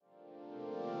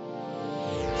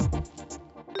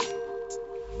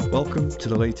Welcome to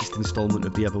the latest instalment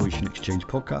of the Evolution Exchange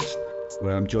podcast,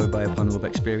 where I'm joined by a panel of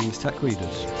experienced tech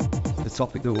leaders. The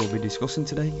topic that we'll be discussing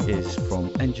today is from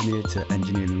engineer to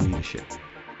engineering leadership.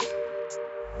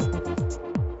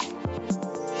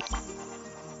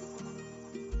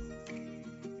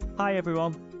 Hi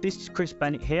everyone, this is Chris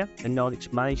Bennett here, the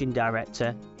Nordics Managing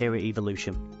Director here at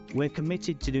Evolution. We're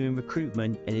committed to doing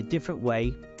recruitment in a different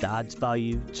way that adds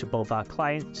value to both our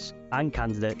clients and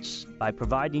candidates by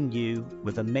providing you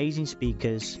with amazing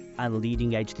speakers and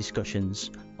leading edge discussions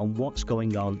on what's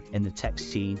going on in the tech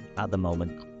scene at the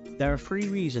moment. There are 3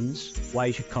 reasons why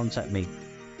you should contact me.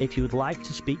 If you would like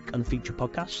to speak on a future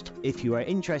podcast, if you are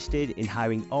interested in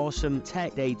hiring awesome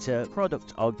tech data,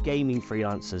 product or gaming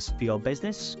freelancers for your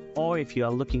business, or if you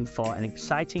are looking for an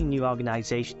exciting new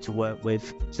organization to work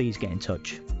with, please get in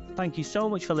touch. Thank you so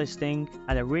much for listening,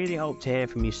 and I really hope to hear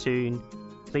from you soon.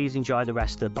 Please enjoy the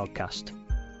rest of the podcast.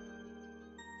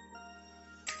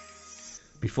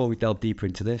 Before we delve deeper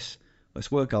into this, let's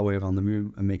work our way around the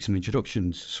room and make some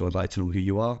introductions. So I'd like to know who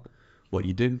you are, what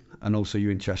you do, and also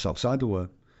your interests outside the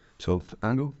work. So,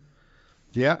 Angel?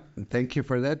 Yeah, thank you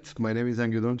for that. My name is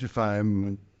Donchev.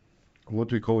 I'm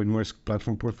what we call in Maersk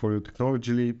Platform Portfolio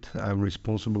Technology Lead. I'm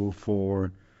responsible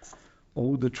for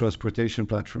all the transportation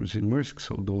platforms in Maersk.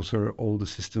 So those are all the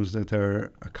systems that are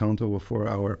accountable for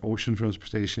our ocean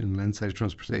transportation, landside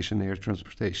transportation, air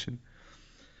transportation.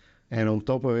 And on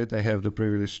top of it, I have the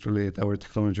privilege to lead our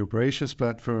technology operations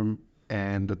platform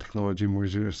and the technology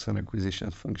mergers and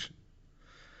acquisitions function.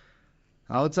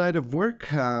 Outside of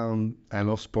work, I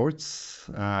love sports.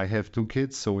 I have 2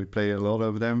 kids, so we play a lot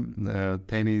of them.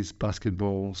 Tennis,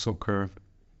 basketball, soccer,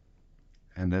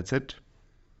 and that's it.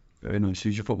 Very nice.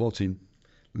 Who's your football team?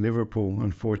 Liverpool,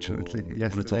 unfortunately.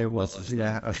 Yesterday was,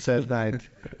 a sad night.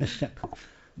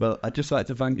 Well, I'd just like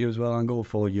to thank you as well, Angel,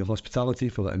 for your hospitality,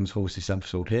 for letting us host this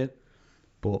episode here.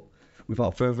 But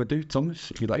without further ado,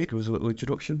 Thomas, if you'd like to give us a little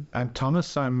introduction. I'm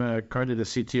Thomas. I'm currently the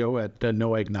CTO at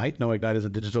NoIgnite. NoIgnite is a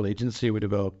digital agency. We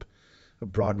develop a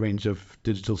broad range of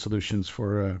digital solutions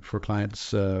for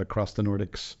clients across the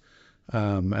Nordics.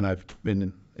 And I've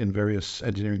been in various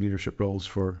engineering leadership roles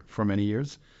for many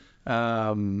years.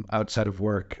 Outside of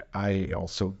work, I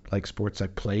also like sports. I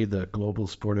play the global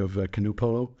sport of canoe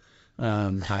polo.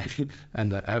 I'm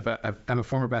a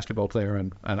former basketball player,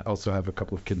 and I also have a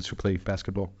couple of kids who play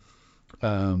basketball.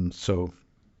 So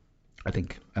I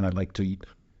think, and I like to eat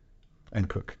and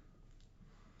cook.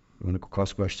 I'm going to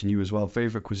cross-question you as well.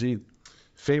 Favorite cuisine?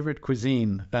 Favorite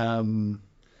cuisine?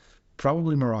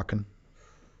 Probably Moroccan.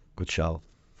 Good shout,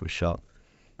 for sure.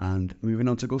 And moving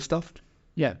on to Gustav?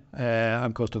 Yeah,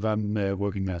 I'm Gustav. I'm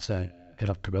working as a head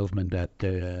of development at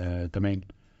Domain,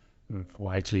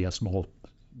 or actually a small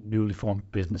newly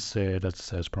formed business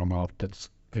that's sprung out that's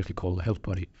actually called Health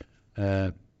Buddy.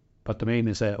 But Domain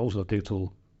is also a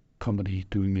digital company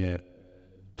doing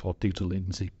for digital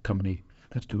agency company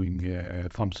that's doing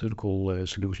pharmaceutical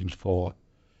solutions for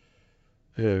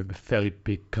fairly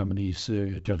big companies,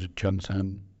 Johnson &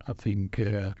 Johnson, I think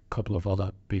a couple of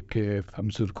other big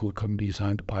pharmaceutical companies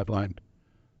are in the pipeline.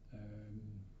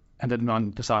 And then on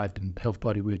the side in Health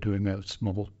Buddy, we're doing a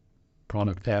small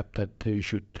product app that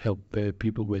should help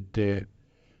people with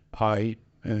high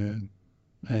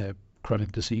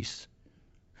chronic disease.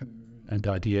 And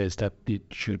the idea is that it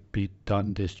should be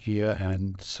done this year,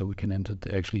 and so we can enter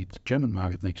the German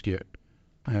market next year,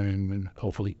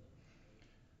 hopefully.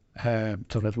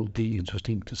 So that will be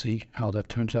interesting to see how that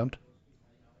turns out.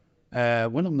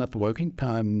 When I'm not working,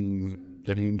 I'm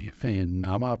living in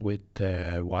Amager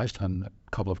with wife and a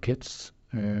couple of kids.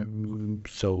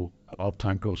 So a lot of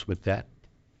time goes with that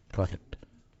project.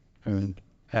 And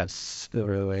as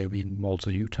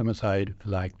also you, Thomas, I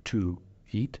like to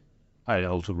eat. I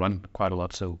also run quite a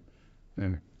lot, so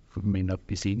may not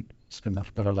be seen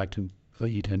enough, but I like to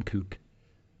eat and cook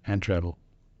and travel.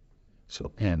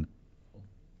 So,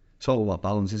 it's all about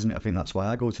balance, isn't it? I think that's why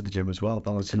I go to the gym as well,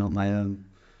 balancing out my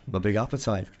big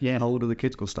appetite. Yeah. How old are the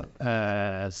kids, Gustav?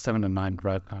 7 and 9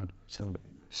 right now. So,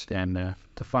 and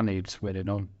the fun age where they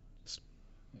don't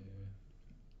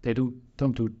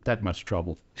do that much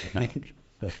trouble.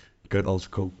 Good, also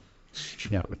cool.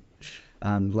 Yeah.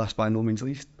 And last but no means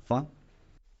least, Juan.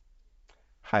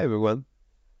 Hi everyone,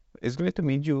 it's great to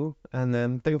meet you, and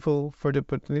I'm thankful for the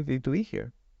opportunity to be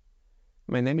here.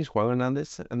 My name is Juan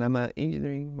Hernandez, and I'm an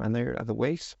engineering manager at the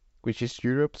Waze, which is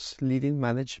Europe's leading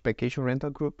managed vacation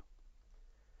rental group.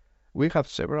 We have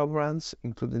several brands,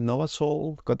 including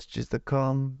Novasol,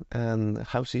 Cottages.com, and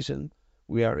House Season.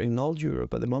 We are in all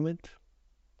Europe at the moment.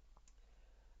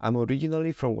 I'm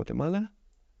originally from Guatemala,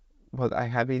 but I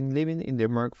have been living in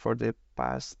Denmark for the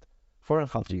past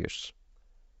 4.5 years.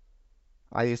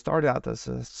 I started out as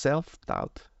a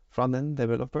self-taught front-end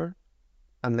developer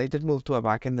and later moved to a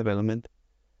back-end development.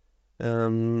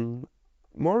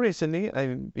 More recently,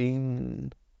 I've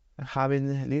been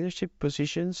having leadership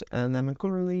positions, and I'm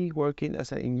currently working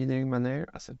as an engineering manager,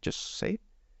 as I just said.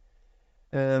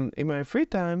 In my free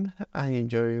time, I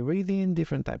enjoy reading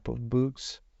different type of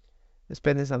books,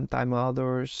 spending some time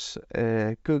outdoors,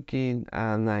 cooking,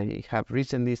 and I have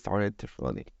recently started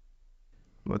running.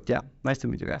 But yeah, nice to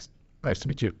meet you guys. Nice to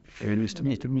meet you. Very nice to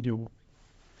meet you.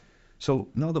 So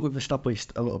now that we've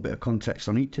established a little bit of context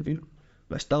on each of you,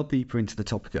 let's delve deeper into the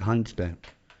topic at hand today,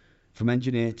 from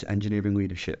engineer to engineering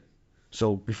leadership.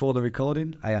 So before the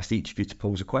recording, I asked each of you to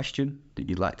pose a question that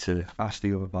you'd like to ask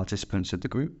the other participants of the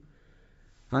group.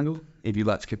 Angel, if you'd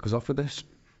like to kick us off with this.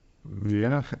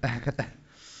 Yeah.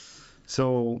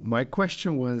 So my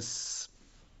question was,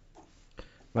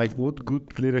 like, what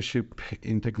good leadership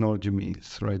in technology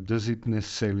means, right? Does it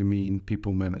necessarily mean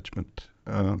people management?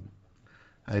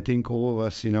 I think all of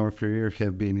us in our career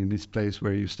have been in this place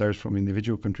where you start from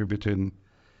individual contributor and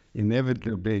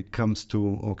inevitably it comes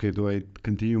to, okay, do I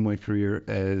continue my career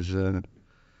as a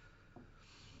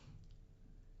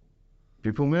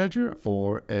people manager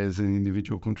or as an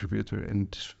individual contributor?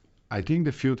 And I think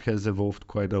the field has evolved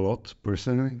quite a lot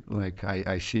personally. Like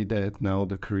I see that now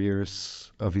the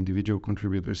careers of individual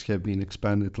contributors have been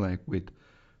expanded, like with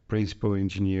principal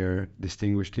engineer,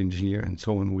 distinguished engineer, and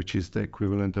so on, which is the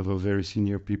equivalent of a very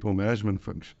senior people management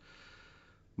function.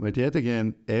 But yet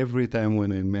again, every time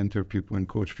when I mentor people and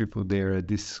coach people, they're at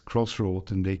this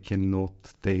crossroad and they cannot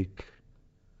take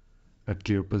a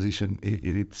clear position.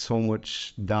 It's so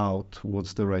much doubt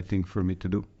what's the right thing for me to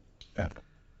do. Yeah.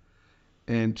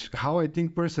 And how I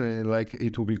think personally, like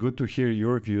it will be good to hear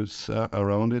your views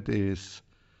around it, is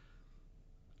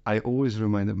I always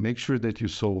remind them, make sure that you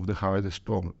solve the hardest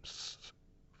problems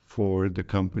for the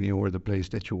company or the place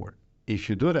that you work. If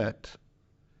you do that,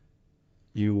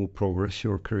 you will progress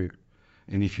your career.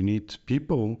 And if you need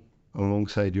people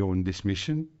alongside you on this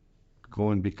mission,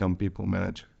 go and become people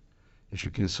manager. If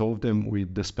you can solve them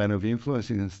with the span of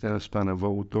influence instead of span of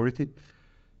authority,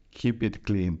 keep it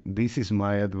clean. This is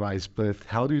my advice, but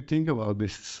how do you think about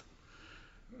this?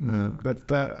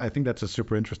 I think that's a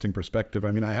super interesting perspective.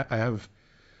 I mean, I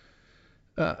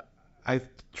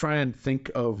try and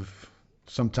think of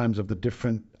sometimes of the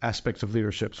different aspects of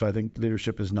leadership. So I think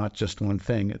leadership is not just one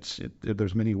thing.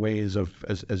 There's many ways of,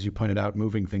 as you pointed out,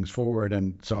 moving things forward.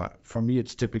 And so for me,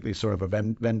 it's typically sort of a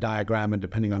Venn diagram, and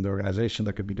depending on the organization,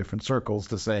 there could be different circles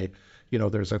to say, you know,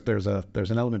 there's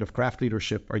an element of craft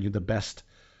leadership. Are you the best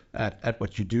at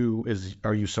what you do?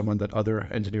 Are you someone that other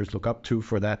engineers look up to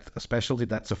for that specialty?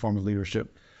 That's a form of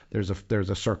leadership. There's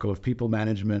a circle of people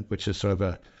management, which is sort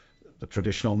of the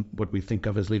traditional, what we think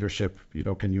of as leadership. You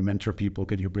know, can you mentor people?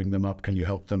 Can you bring them up? Can you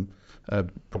help them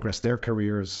progress their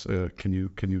careers? Can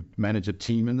you manage a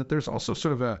team? And that there's also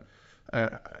sort of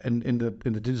in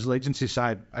the digital agency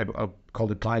side, I'll call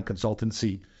it client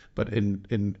consultancy, but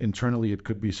internally it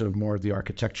could be sort of more of the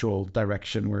architectural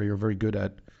direction where you're very good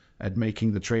at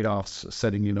making the trade-offs,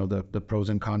 setting, you know, the pros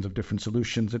and cons of different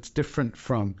solutions. It's different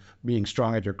from being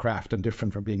strong at your craft and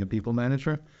different from being a people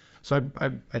manager. So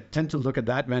I tend to look at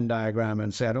that Venn diagram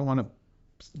and say, I don't want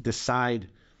to decide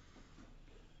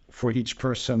for each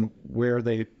person where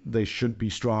they should be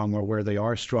strong or where they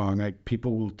are strong.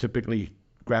 People will typically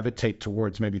gravitate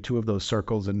towards maybe two of those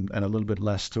circles and a little bit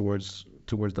less towards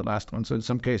the last one. So in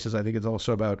some cases, I think it's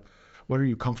also about what are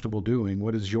you comfortable doing?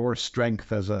 What is your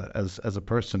strength as a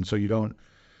person? So you don't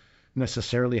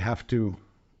necessarily have to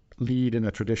lead in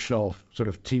a traditional sort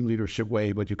of team leadership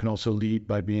way, but you can also lead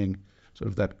by being sort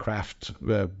of that craft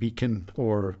beacon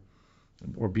or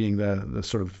being the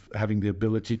sort of having the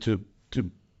ability to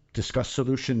discuss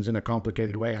solutions in a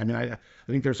complicated way. I mean, I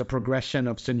think there's a progression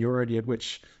of seniority at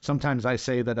which sometimes I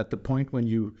say that at the point when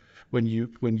you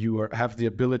have the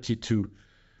ability to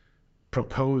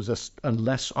propose a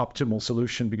less optimal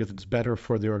solution because it's better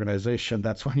for the organization,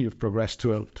 that's when you've progressed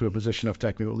to a position of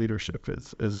technical leadership.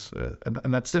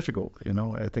 And that's difficult, you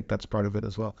know. I think that's part of it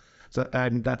as well. So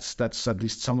and that's at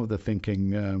least some of the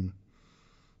thinking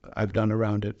I've done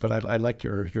around it. But I like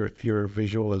your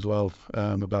visual as well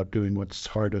about doing what's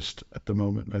hardest at the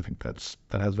moment. I think that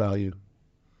has value.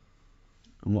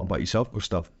 And what about yourself,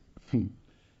 Gustav?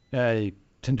 I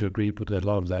tend to agree with a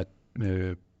lot of that.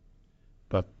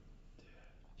 But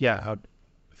yeah, I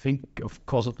think, of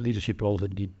course, of leadership also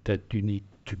that you need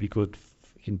to be good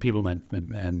in people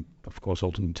management and, of course,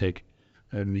 also in tech.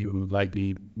 And you will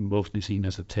likely mostly seen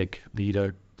as a tech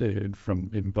leader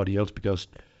from everybody else because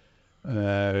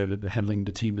handling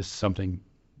the team is something,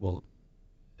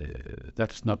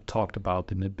 that's not talked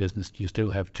about in the business. You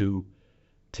still have to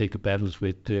take the battles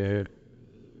with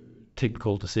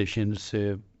technical decisions.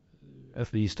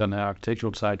 At least on the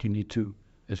architectural side, you need to,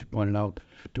 as you pointed out,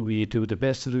 do we do the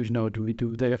best solution or do we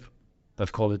do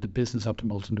let's call it the business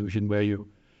optimal solution, where you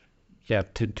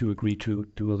tend to agree to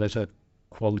do a lesser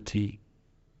quality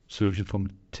solution from a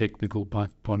technical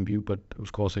point of view, but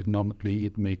of course economically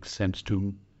it makes sense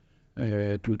to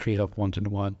do a trade-off once in a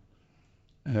while.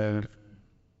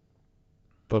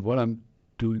 But what I'm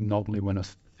doing normally when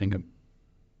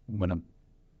I'm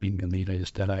being a leader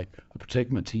is that I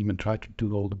protect my team and try to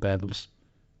do all the battles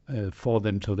for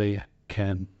them, so they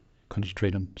can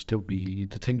concentrate on still be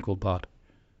the technical part.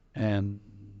 And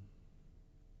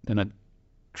then I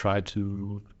try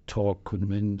to talk,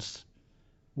 convince,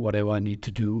 whatever I need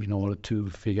to do in order to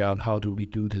figure out how do we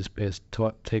do this best,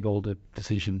 take all the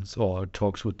decisions or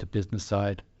talks with the business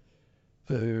side.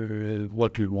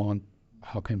 What do we want?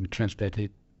 How can we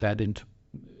translate that into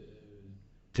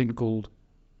technical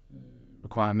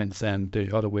requirements, and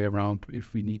the other way around,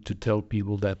 if we need to tell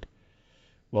people that,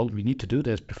 well, we need to do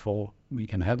this before we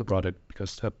can have the product,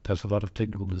 because there's a lot of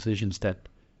technical decisions that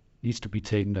needs to be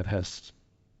taken that has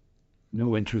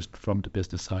no interest from the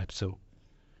business side. So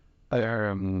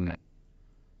I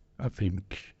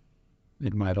think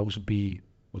it might also be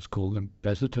what's called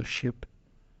ambassadorship,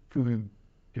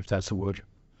 if that's a word.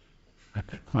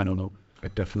 I don't know.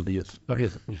 It definitely is. Okay,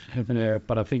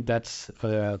 but I think that's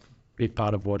a big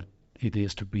part of what it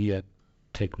is to be a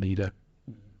tech leader,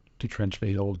 to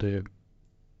translate all the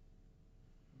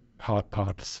hard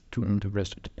parts to the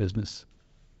rest of the business.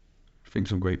 I think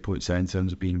some great points there in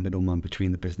terms of being a middleman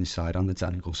between the business side and the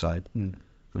technical side.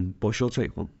 And Bush, you'll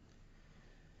take one.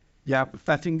 Yeah,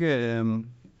 I think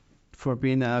for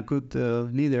being a good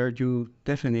leader, you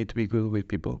definitely need to be good with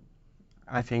people.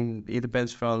 I think it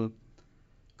depends from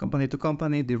company to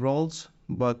company, the roles,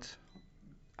 but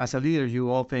as a leader,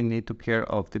 you often need to care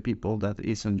of the people that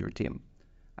is on your team.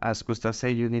 As Gustav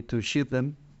said, you need to shield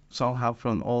them somehow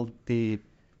from all the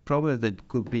problems that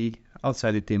could be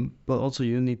outside the team, but also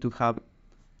you need to have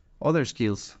other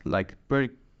skills, like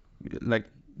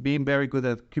being very good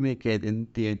at communicating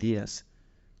the ideas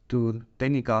to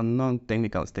technical and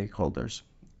non-technical stakeholders.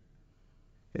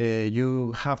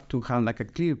 You have to have like a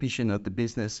clear vision of the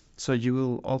business, so you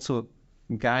will also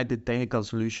guide the technical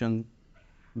solution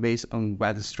based on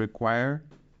what is required,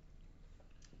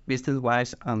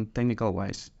 business-wise and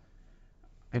technical-wise.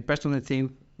 I personally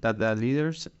think that the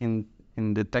leaders in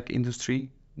the tech industry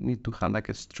need to have like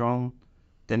a strong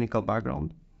technical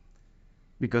background,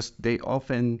 because they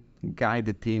often guide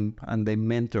the team and they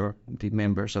mentor the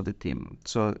members of the team.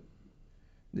 So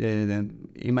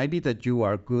it might be that you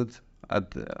are good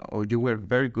at, or you were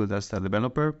very good as a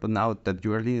developer, but now that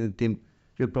you are leading the team,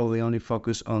 you'll probably only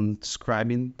focus on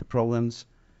describing the problems,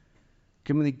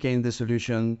 communicating the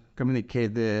solution,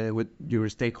 communicate with your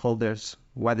stakeholders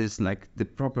what is like the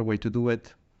proper way to do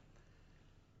it.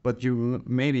 But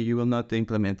maybe you will not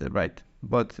implement it right.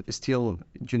 But still,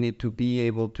 you need to be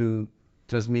able to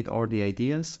transmit all the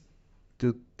ideas,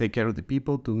 to take care of the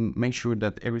people, to make sure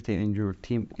that everything in your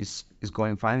team is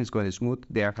going fine, is going smooth,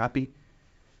 they are happy.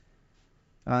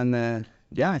 And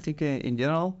I think in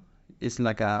general, it's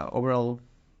like a overall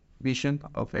vision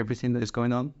of everything that is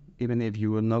going on. Even if you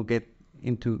will not get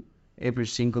into every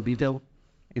single detail,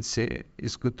 it's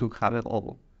good to have it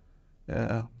all,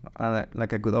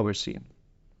 like a good oversee.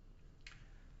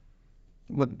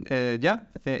 But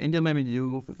Angel, maybe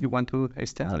you want to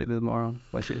extend a little bit more on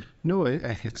what you... No,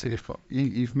 it's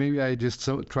if maybe I just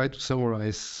try to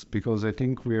summarize, because I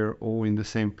think we're all in the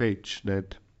same page,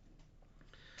 that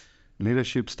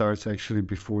leadership starts actually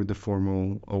before the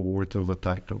formal award of a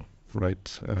title,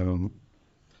 right?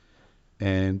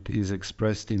 And is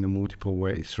expressed in multiple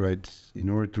ways, right? In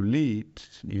order to lead,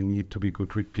 you need to be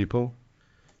good with people.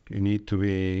 You need to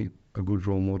be a good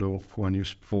role model. When you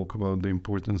spoke about the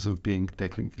importance of being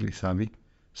technically savvy,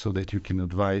 so that you can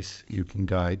advise, you can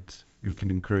guide, you can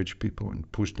encourage people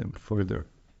and push them further.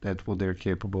 That's what they're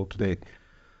capable today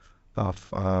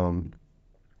of.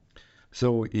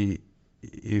 So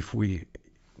if we,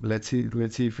 let's see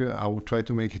if I will try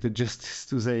to make it a justice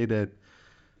to say that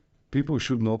people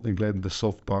should not neglect the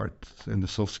soft part and the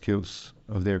soft skills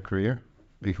of their career,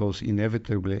 because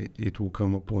inevitably it will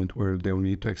come a point where they'll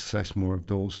need to exercise more of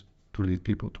those, to lead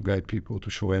people, to guide people, to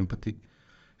show empathy,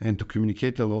 and to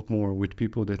communicate a lot more with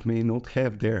people that may not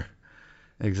have their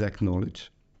exact knowledge.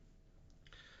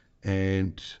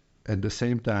 And at the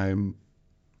same time,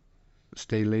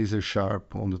 stay laser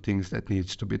sharp on the things that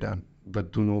needs to be done,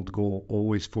 but do not go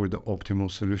always for the optimal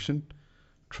solution.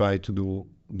 Try to do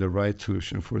the right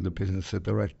solution for the business at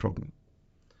the right problem.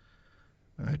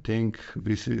 I think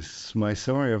this is my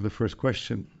summary of the first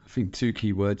question. I think two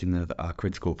key words in there that are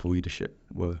critical for leadership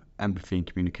were empathy and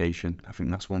communication. I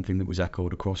think that's one thing that was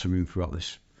echoed across the room throughout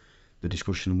the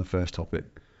discussion on the first topic.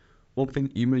 One thing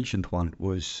that you mentioned, Juan,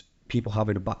 was people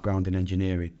having a background in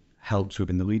engineering helps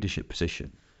within the leadership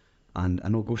position. And I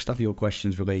know, Gustav, your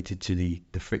questions related to the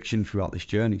friction throughout this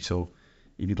journey. So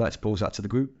if you'd like to pose that to the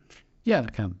group. Yeah, I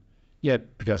can. Yeah,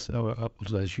 because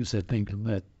also, as you said, think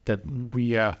that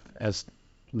we are, as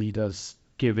leaders,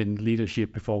 given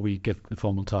leadership before we get the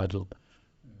formal title.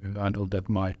 I know that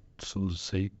my, so to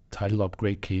say, title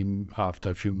upgrade came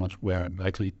after a few months where I'm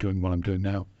actually doing what I'm doing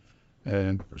now.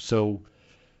 So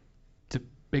the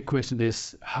big question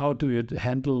is, how do you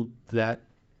handle that,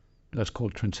 let's call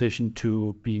it transition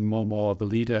to being more of a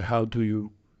leader? How do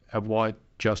you avoid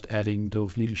just adding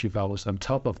those leadership hours on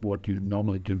top of what you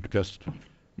normally do? Because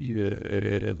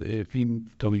even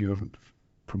though you're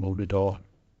promoted or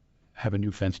have a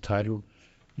new fancy title,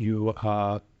 you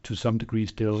are to some degree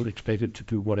still expected to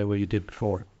do whatever you did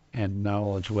before, and now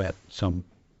also add some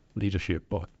leadership,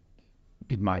 but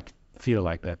it might feel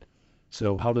like that.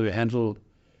 So how do you handle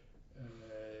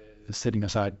setting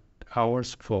aside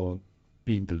hours for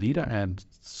being the leader and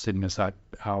setting aside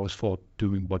hours for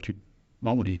doing what you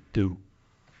normally do,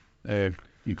 in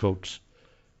quotes,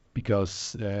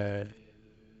 because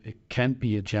it can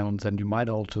be a challenge, and you might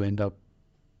also end up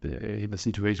in a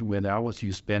situation where the hours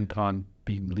you spend on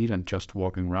being the leader and just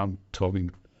walking around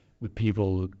talking with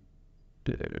people,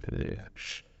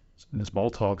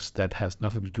 small talks that has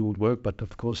nothing to do with work, but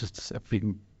of course it's a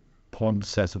big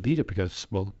important as a leader because,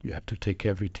 well, you have to take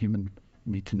care of your team and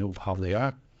need to know how they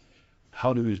are.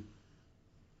 How do you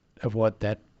avoid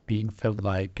that being felt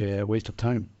like a waste of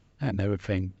time and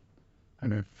everything?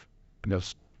 And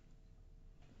because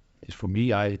it's for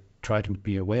me, I try to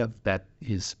be aware of that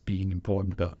is being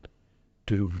important, but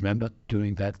to remember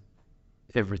doing that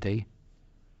every day.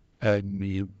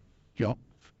 Yeah.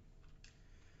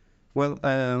 Well,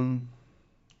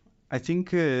 I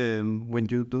think when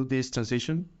you do this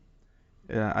transition,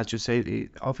 as you say,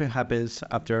 it often happens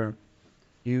after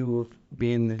you've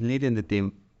been leading the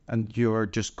team and you're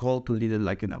just called to lead it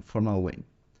like in a formal way.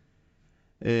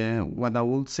 What I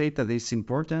would say that is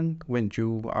important when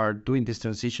you are doing this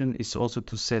transition is also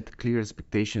to set clear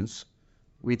expectations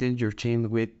within your team,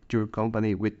 with your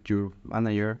company, with your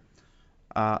manager,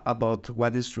 about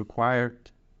what is required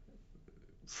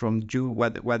from you,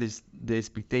 what is the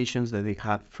expectations that they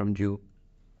have from you.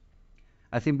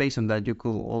 I think based on that, you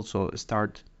could also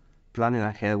start planning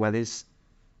ahead. What is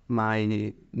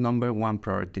my number one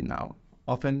priority now?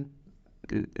 Often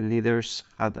leaders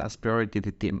have as priority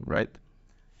the team, right?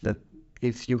 That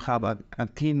if you have a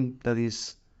team that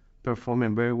is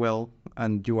performing very well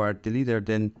and you are the leader,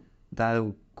 then that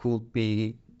could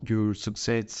be your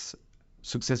success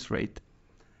rate.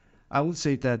 I would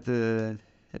say that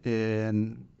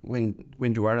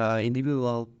when you are an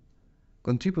individual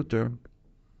contributor,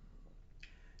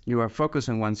 you are focused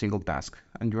on one single task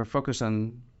and you are focused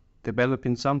on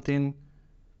developing something.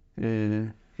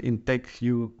 In tech,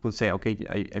 you could say, okay,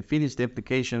 I finished the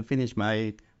application, finished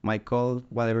my code,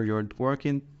 whatever you're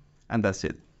working, and that's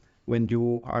it. When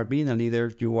you are being a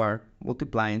leader, you are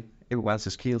multiplying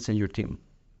everyone's skills in your team.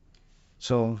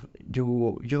 So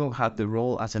you don't have the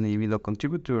role as an individual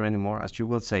contributor anymore, as you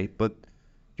will say, but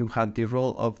you have the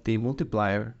role of the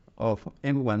multiplier of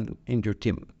everyone in your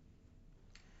team.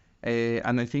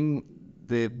 And I think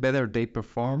the better they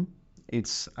perform,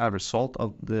 it's a result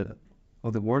of the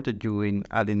work that you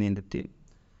adding in the team.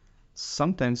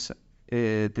 Sometimes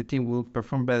the team will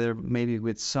perform better maybe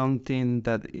with something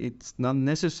that it's not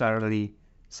necessarily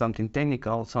something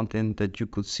technical, something that you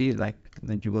could see, like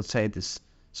that you will say this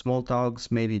small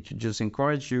talks, maybe to just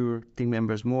encourage your team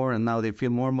members more, and now they feel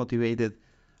more motivated,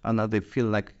 and now they feel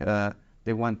like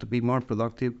they want to be more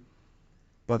productive.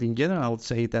 But in general, I would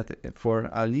say that for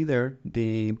a leader,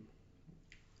 the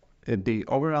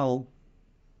overall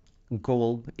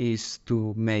goal is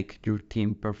to make your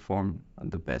team perform in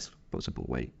the best possible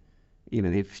way,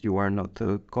 even if you are not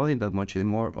coding that much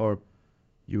anymore, or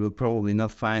you will probably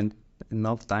not find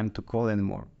enough time to code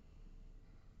anymore.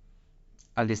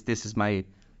 At least this is my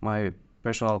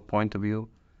personal point of view.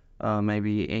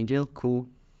 Maybe Angel could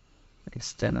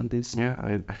extend on this.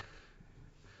 Yeah,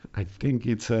 I think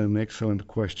it's an excellent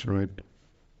question, right?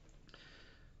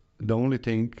 The only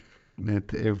thing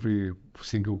that every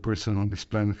single person on this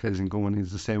planet has in common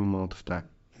is the same amount of time,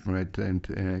 right? And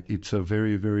it's a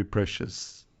very, very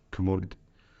precious commodity.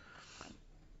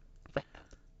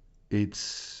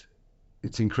 It's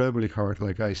incredibly hard.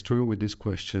 Like, I struggle with this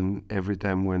question every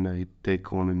time when I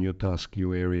take on a new task,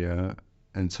 new area,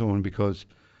 and so on, because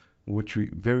what we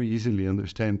very easily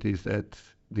understand is that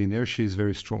the inertia is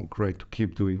very strong, right, to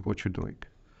keep doing what you're doing.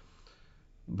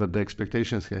 But the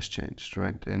expectations has changed,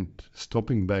 right? And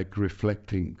stopping back,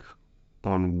 reflecting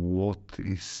on what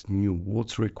is new,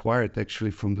 what's required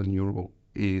actually from the new role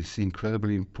is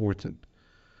incredibly important.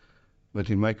 But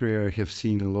in my career, I have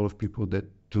seen a lot of people that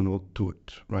do not do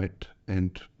it, right?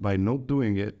 And by not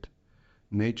doing it,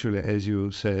 naturally, as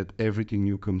you said, everything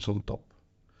new comes on top.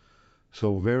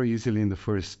 So very easily in the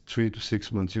first 3 to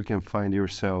 6 months, you can find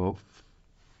yourself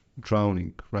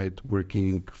drowning, right?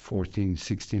 Working 14,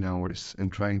 16 hours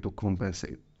and trying to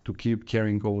compensate, to keep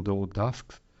carrying all the old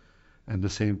tasks, at the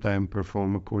same time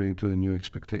perform according to the new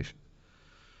expectation.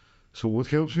 So what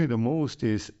helps me the most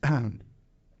is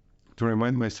to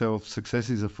remind myself success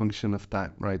is a function of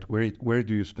time, right? Where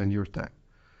do you spend your time?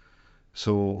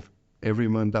 So every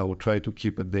month I will try to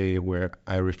keep a day where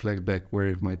I reflect back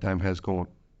where my time has gone,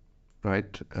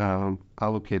 right?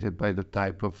 Allocated by the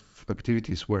type of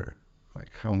activities where,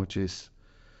 like how much is,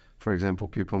 for example,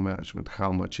 people management,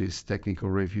 how much is technical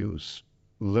reviews,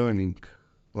 learning,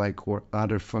 like or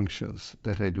other functions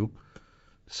that I do,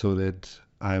 so that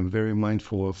I'm very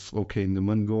mindful of, okay, in the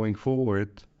month going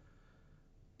forward,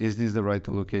 is this the right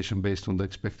allocation based on the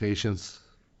expectations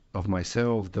of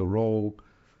myself, the role,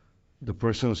 the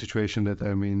personal situation that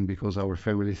I'm in, because our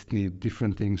families need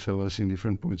different things of us in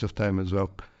different points of time as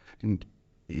well. And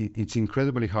it's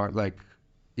incredibly hard, like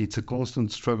it's a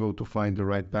constant struggle to find the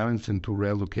right balance and to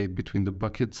reallocate between the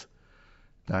buckets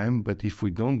time. But if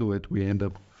we don't do it, we end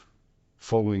up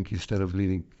following instead of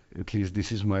leading. At least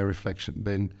this is my reflection.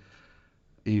 Then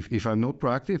if I'm not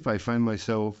proactive, I find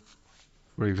myself,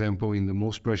 for example, in the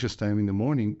most precious time in the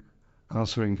morning,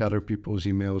 answering other people's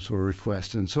emails or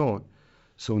requests and so on.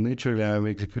 So naturally, I'm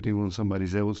executing on somebody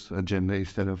else's agenda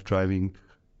instead of driving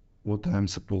what I'm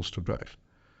supposed to drive.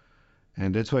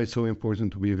 And that's why it's so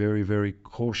important to be very, very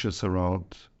cautious around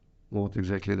what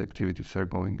exactly the activities are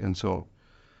going. And so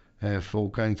have all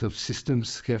kinds of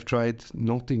systems have tried.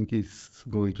 Nothing is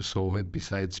going to solve it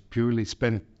besides purely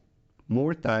spend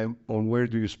more time on where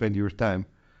do you spend your time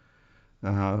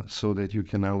so that you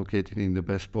can allocate it in the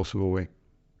best possible way.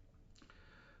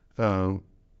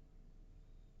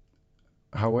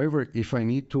 However, if I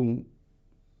need to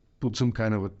put some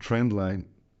kind of a trend line,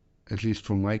 at least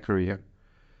from my career,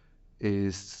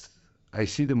 is I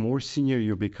see the more senior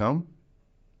you become,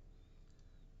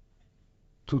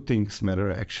 two things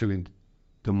matter actually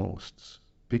the most.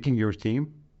 Picking your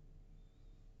team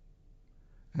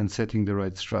and setting the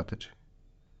right strategy.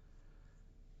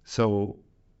 So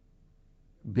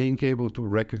being able to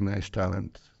recognize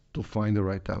talent, to find the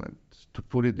right talent, to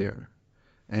put it there.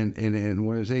 And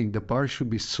what I'm saying, the bar should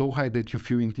be so high that you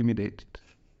feel intimidated,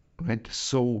 right?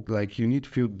 So like you need to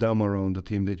feel dumb around the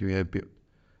team that you have built.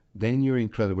 Then you're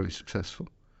incredibly successful.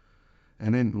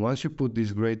 And then once you put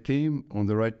this great team on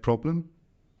the right problem,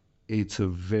 it's a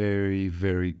very,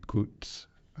 very good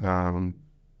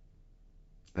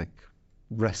like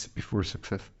recipe for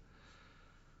success.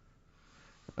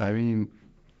 I mean,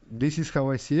 this is how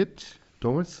I see it.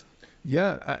 Thomas?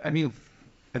 Yeah, I mean,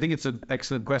 I think it's an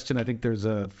excellent question. I think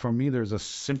for me, there's a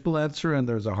simple answer and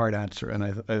there's a hard answer. And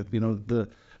I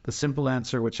the simple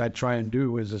answer, which I try and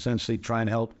do, is essentially try and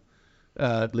help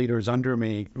leaders under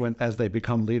me as they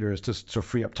become leaders to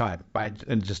free up time, right?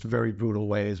 In just very brutal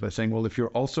ways by saying, well, if you're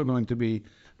also going to be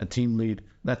a team lead,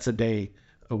 that's a day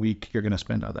a week you're going to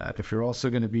spend on that. If you're also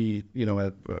going to be,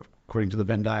 according to the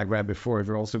Venn diagram before, if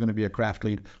you're also going to be a craft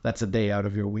lead, that's a day out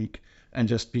of your week. And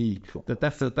just be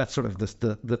that's sort of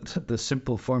the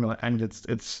simple formula, and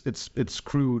it's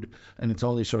crude, and it's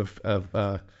only sort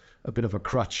of a bit of a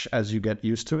crutch as you get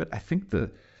used to it. I think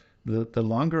the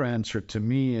longer answer to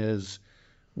me is,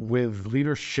 with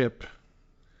leadership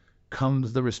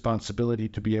comes the responsibility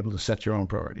to be able to set your own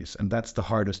priorities, and that's the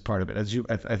hardest part of it. As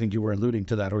I think you were alluding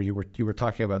to that, or you were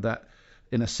talking about that.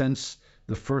 In a sense,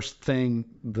 the first thing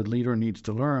the leader needs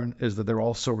to learn is that they're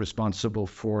also responsible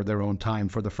for their own time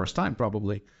for the first time,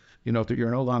 probably. That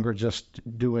you're no longer just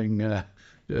doing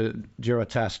Jira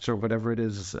tasks or whatever it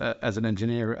is as an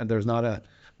engineer, and there's not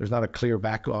a clear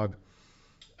backlog.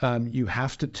 You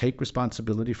have to take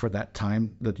responsibility for that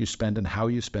time that you spend and how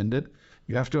you spend it.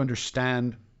 You have to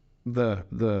understand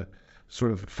the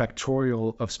sort of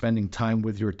factorial of spending time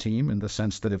with your team, in the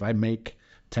sense that if I make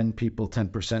 10 people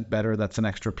 10% better, that's an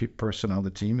extra person on the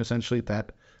team. Essentially,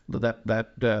 that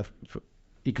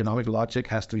economic logic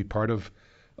has to be part of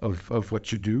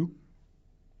what you do.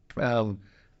 And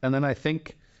then I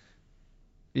think,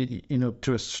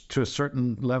 to a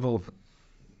certain level.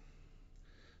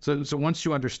 So once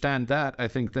you understand that, I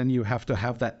think then you have to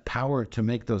have that power to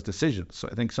make those decisions. So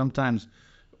I think sometimes,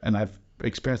 and I've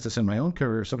experienced this in my own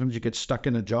career. Sometimes you get stuck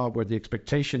in a job where the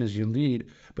expectation is you lead,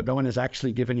 but no one has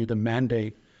actually given you the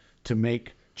mandate to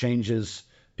make changes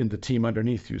in the team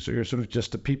underneath you. So you're sort of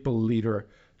just a people leader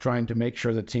trying to make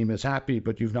sure the team is happy,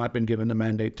 but you've not been given the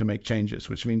mandate to make changes,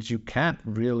 which means you can't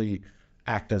really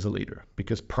act as a leader,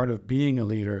 because part of being a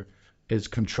leader is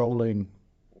controlling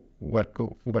what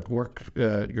work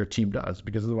your team does,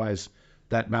 because otherwise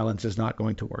that balance is not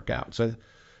going to work out.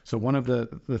 So one of the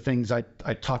things I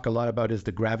talk a lot about is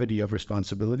the gravity of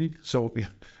responsibility. So,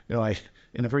 I,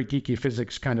 in a very geeky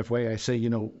physics kind of way, I say,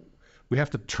 we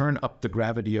have to turn up the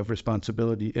gravity of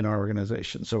responsibility in our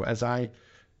organization. So as I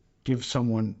give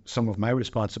someone some of my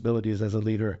responsibilities as a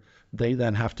leader, they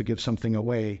then have to give something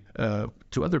away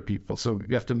to other people. So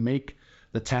you have to make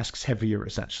the tasks heavier,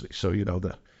 essentially. So,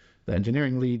 the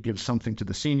engineering lead gives something to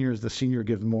the senior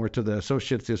gives more to the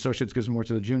associates gives more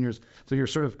to the juniors. So you're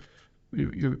sort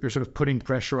of putting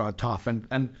pressure on top.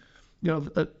 And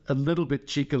a little bit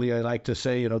cheekily, I like to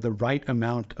say, the right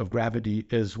amount of gravity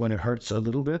is when it hurts a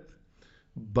little bit,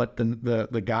 but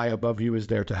the guy above you is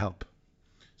there to help.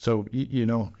 So,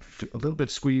 a little bit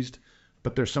squeezed,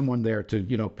 but there's someone there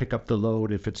to, pick up the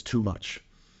load if it's too much.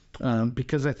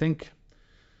 Because I think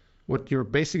what you're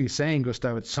basically saying,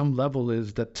 Gustav, at some level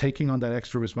is that taking on that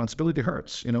extra responsibility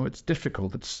hurts. It's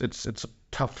difficult. It's a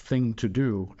tough thing to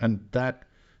do. And that,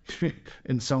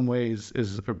 in some ways,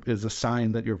 is a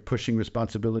sign that you're pushing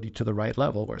responsibility to the right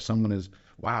level, where someone is,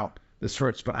 wow, this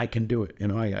hurts, but I can do it.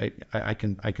 I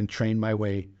can train my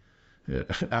way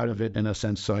out of it, in a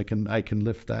sense, so I can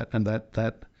lift that. And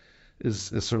that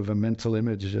is sort of a mental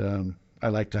image I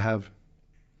like to have.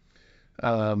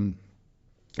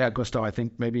 Yeah, Gustav, I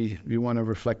think maybe you want to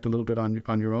reflect a little bit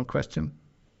on your own question.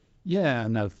 Yeah,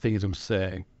 and I think it was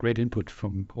great input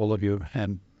from all of you.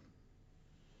 And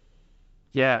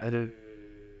yeah,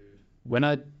 when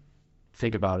I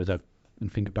think about it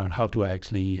and think about how do I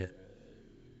actually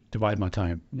divide my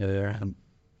time,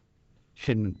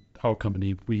 in our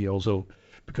company, we also,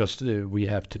 because we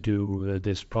have to do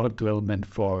this product development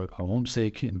for our own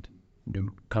sake in new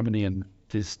company, and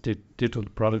this digital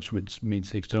products, which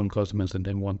means external customers, and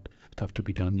then want stuff to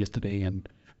be done yesterday. And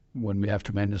when we have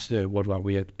to manage what are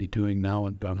we actually doing now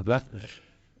and blah, blah, blah,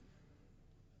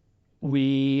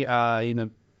 we are in a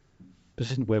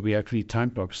position where we actually time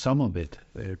block some of it,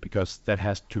 because that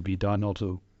has to be done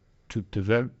also to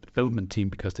the development team,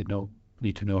 because they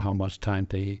need to know how much time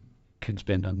they can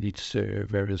spend on each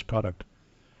various product.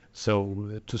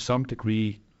 So to some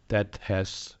degree, that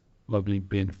has probably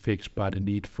been fixed by the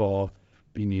need for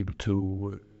being able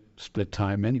to split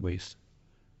time anyways.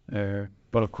 But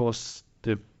of course,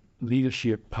 the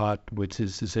leadership part, which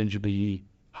is essentially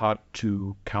hard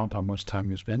to count how much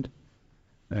time you spend,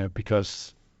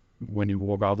 because when you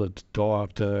walk out the door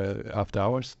after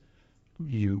hours,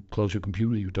 you close your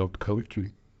computer, you don't code,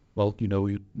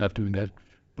 you're not doing that,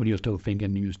 but you're still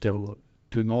thinking, you're still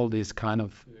doing all this kind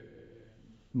of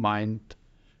mind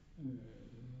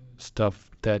stuff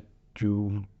that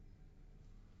you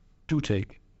do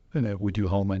take with you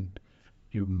home, and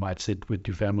you might sit with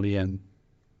your family and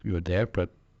you're there, but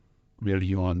really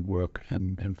you're on work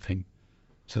and thing.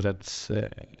 So that's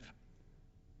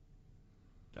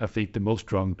I think the most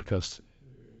strong, because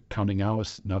counting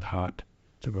hours not hard.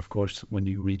 So of course when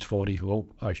you reach 40,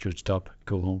 I should stop,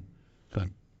 go home. But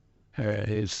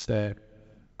it's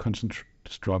constant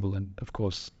struggle, and of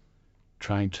course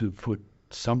trying to put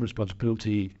some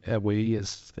responsibility away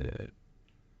is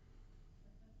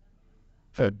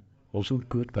also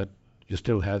good, but you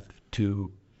still have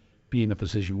to be in a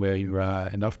position where you are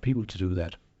enough people to do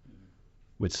that,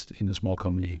 which in a small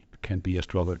company can be a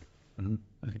struggle.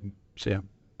 I think, so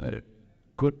yeah,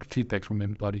 good feedback from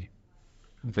everybody.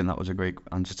 I think that was a great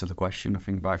answer to the question. I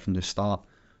think right from the start,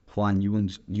 Juan,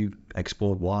 you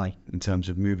explored why in terms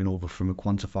of moving over from a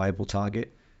quantifiable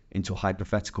target into a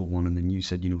hypothetical one, and then you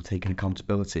said, taking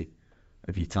accountability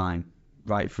of your time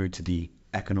right through to the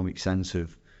economic sense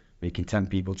of making 10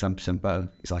 people 10% better.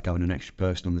 It's like having an extra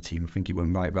person on the team. I think it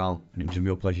went right round, and it was a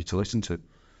real pleasure to listen to.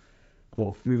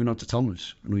 Well, moving on to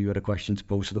Thomas, I know you had a question to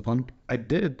pose to the panel. I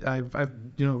did. I've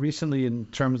recently, in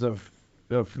terms of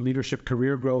leadership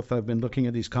career growth, I've been looking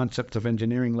at these concepts of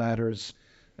engineering ladders.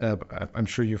 I'm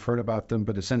sure you've heard about them,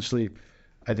 but essentially,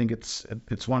 I think it's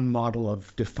one model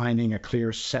of defining a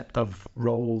clear set of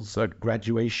roles, a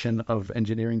graduation of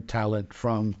engineering talent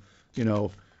from,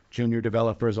 junior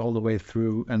developers all the way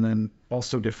through, and then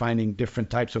also defining different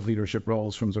types of leadership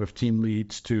roles, from sort of team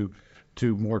leads to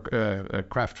more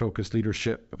craft-focused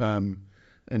leadership,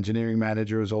 engineering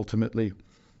managers ultimately.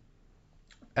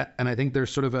 And I think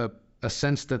there's sort of a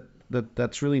sense that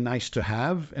that's really nice to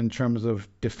have in terms of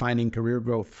defining career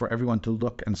growth for everyone to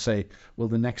look and say, well,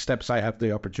 the next steps I have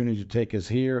the opportunity to take is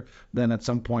here. Then at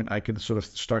some point I can sort of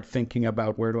start thinking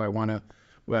about where do I want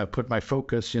to put my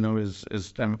focus. You know,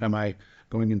 am I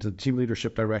going into the team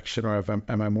leadership direction, or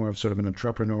am I more of sort of an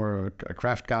entrepreneur or a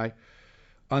craft guy?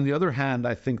 On the other hand,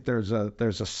 I think there's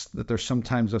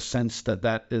sometimes a sense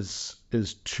that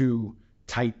is too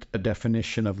tight a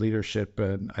definition of leadership.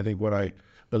 And I think what I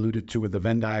alluded to with the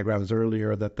Venn diagrams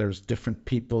earlier, that there's different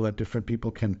people, that different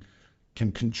people can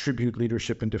contribute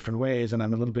leadership in different ways. And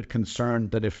I'm a little bit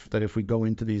concerned that if we go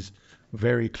into these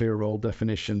very clear role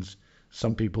definitions,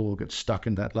 some people will get stuck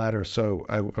in that ladder. So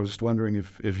I was just wondering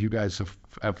if you guys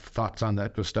have thoughts on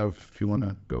that. Gustav, if you want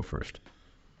to go first.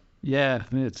 Yeah,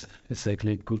 it's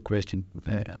actually a good question.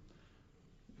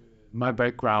 My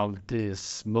background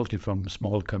is mostly from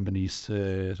small companies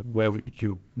where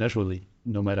you naturally,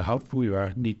 no matter how who you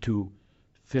are, need to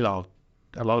fill out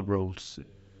a lot of roles.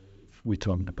 We're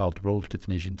talking about role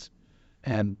definitions.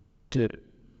 And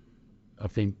I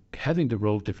think having the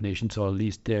role definitions, or at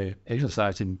least the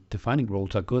exercise in defining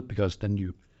roles, are good, because then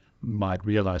you might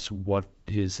realize what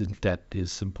is it that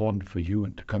is important for you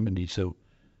and the company. So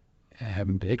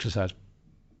having the exercise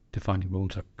defining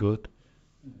roles are good.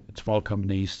 In small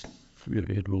companies,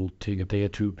 it will take a day or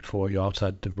two before you're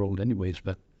outside the role anyways,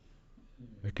 but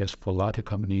I guess for larger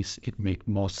companies it makes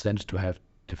more sense to have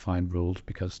defined roles,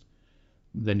 because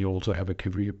then you also have a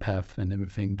career path and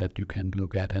everything that you can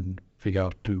look at and figure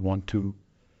out, do you want to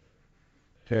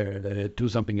do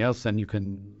something else, then you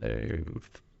can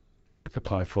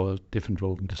apply for a different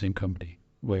role in the same company.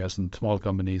 Whereas in small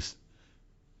companies,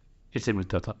 it simply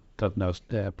does not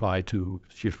apply to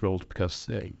shift roles, because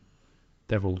they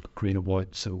will create a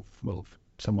void. So, well,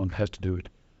 someone has to do it.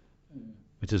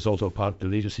 Which is also part of the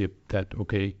leadership, that,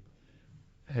 okay,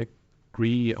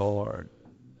 agree or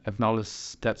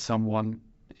acknowledge that someone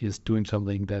is doing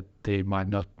something that they might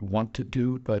not want to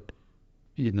do, but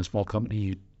in a small company,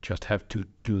 you just have to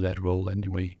do that role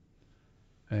anyway.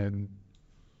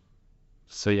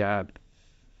 So yeah,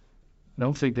 I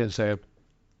don't think there's a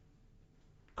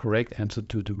correct answer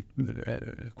to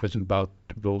the question about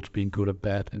roles being good or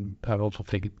bad, and I also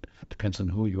think it depends on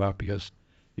who you are, because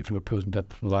if you're a person that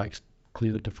likes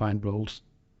clearly defined roles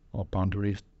or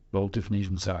boundaries, role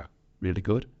definitions are really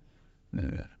good.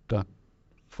 But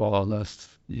for others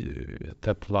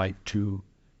that like to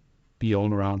be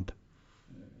all around,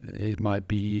 it might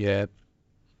be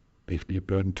basically a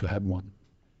burden to have one.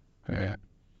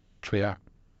 So yeah,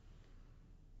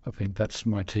 I think that's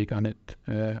my take on it.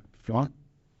 Juan?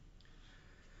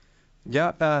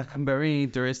 Yeah, a very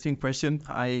interesting question.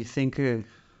 I think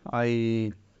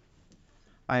I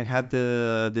had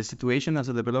the situation as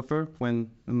a developer when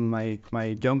in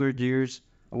my younger years.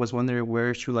 I was wondering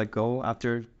where should I go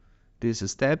after this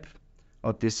step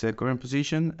or this current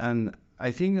position, and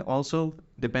I think also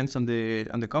depends on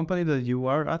the company that you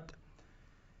are at.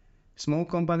 Small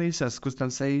companies, as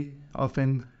Gustav say,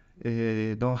 often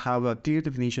don't have a clear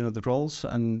definition of the roles,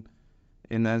 and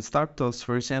in startups,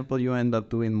 for example, you end up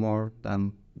doing more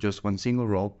than just one single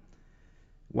role.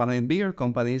 While in bigger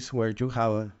companies where you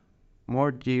have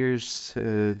more years,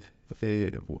 they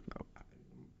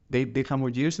have more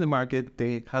years in the market,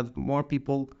 they have more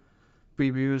people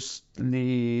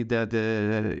previously that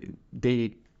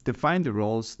they defined the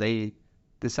roles, they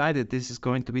decided this is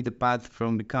going to be the path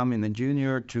from becoming a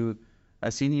junior to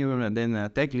a senior and then a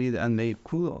tech lead, and they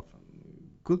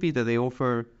could be that they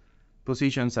offer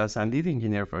positions as a lead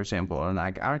engineer, for example, or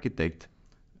like architect,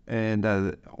 and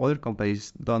that other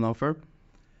companies don't offer.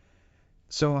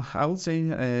 So I would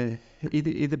say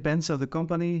it depends on the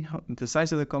company, the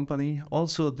size of the company,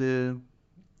 also the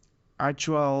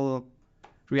actual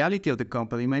reality of the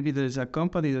company. Maybe there is a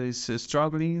company that is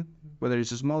struggling, whether it's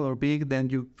small or big, then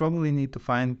you probably need to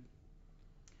find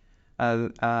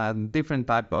a different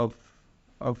type of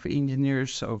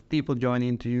engineers, of people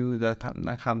joining to you that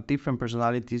have different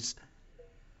personalities.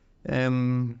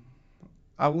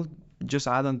 I will just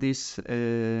add on this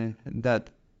that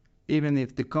even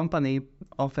if the company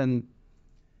often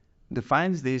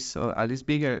defines this, or at least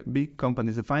big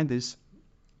companies define this,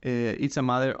 it's a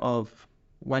matter of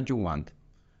what you want.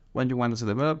 What you want as a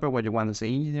developer, what you want as an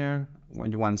engineer,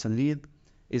 what you want as a lead.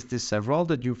 Is this a role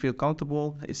that you feel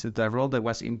comfortable? Is it a role that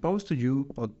was imposed to you,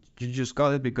 or you just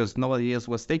got it because nobody else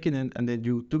was taking it, and then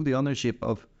you took the ownership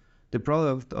of the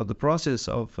product or the process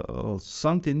of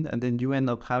something, and then you end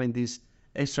up having this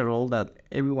extra role that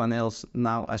everyone else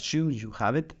now assumes you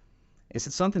have it? Is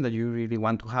it something that you really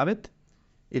want to have it?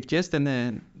 If yes,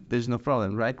 then there's no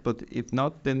problem, right? But if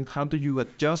not, then how do you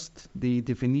adjust the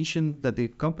definition that the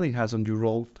company has on your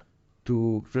role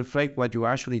to reflect what you're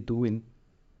actually doing.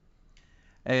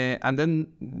 And then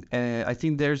I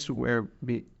think there's where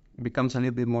becomes a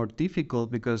little bit more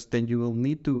difficult, because then you will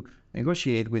need to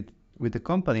negotiate with the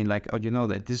company, like, oh, you know,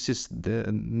 that this is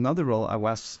another role I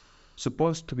was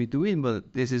supposed to be doing,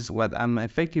 but this is what I'm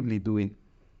effectively doing.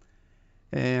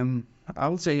 I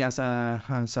would say as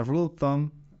a rule of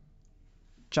thumb,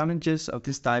 challenges of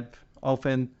this type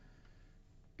often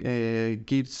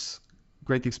gives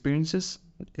great experiences.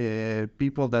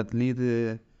 People that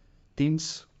lead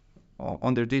teams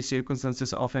under these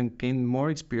circumstances often gain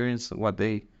more experience than what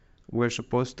they were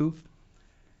supposed to.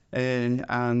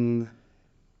 And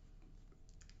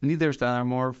leaders that are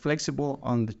more flexible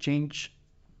on the change,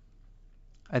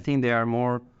 I think they are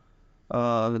more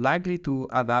likely to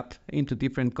adapt into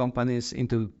different companies,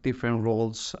 into different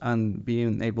roles, and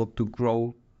being able to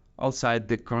grow outside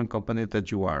the current company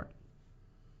that you are.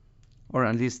 Or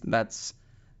at least that's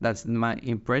my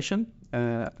impression.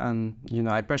 And you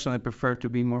know, I personally prefer to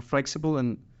be more flexible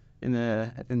in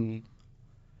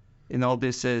all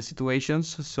these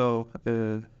situations. So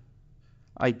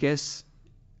I guess,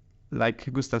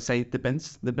 like Gustav said, it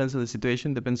depends on the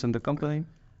situation, depends on the company.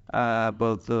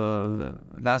 But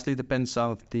lastly, depends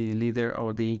on the leader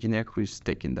or the engineer who is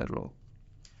taking that role.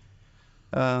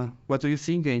 What do you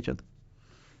think, Angel?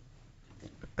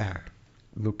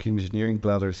 Look, engineering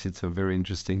bladders, it's a very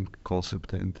interesting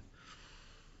concept. And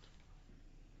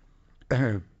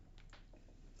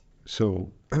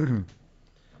so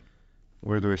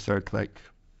where do I start? Like,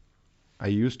 I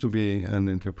used to be an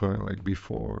entrepreneur, like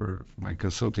before my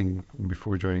consulting,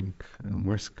 before joining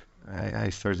Maersk. I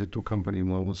started two companies.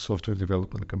 One was software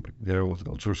development company. The other was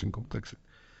outsourcing complex.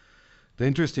 The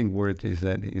interesting word is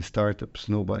that in startups,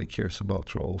 nobody cares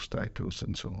about roles, titles,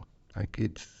 and so on. Like,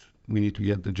 we need to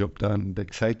get the job done. The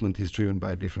excitement is driven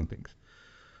by different things.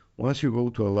 Once you go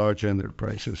to a large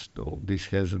enterprises, though, this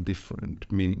has a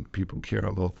different meaning. People care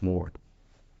a lot more.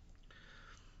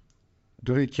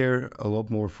 Do they care a lot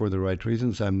more for the right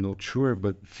reasons? I'm not sure,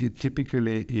 but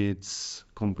typically it's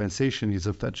compensation is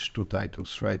attached to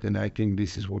titles, right? And I think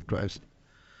this is what drives it.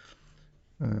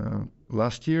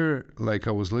 Last year, like,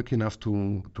 I was lucky enough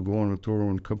to go on a tour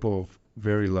on a couple of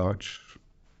very large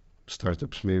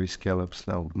startups, maybe scale-ups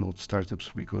now, not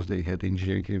startups, because they had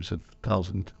engineering teams of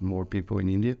 1,000 more people in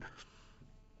India.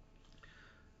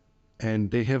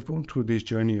 And they have gone through this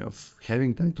journey of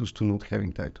having titles to not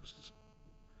having titles.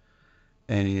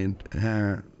 And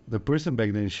the person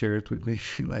back then shared with me,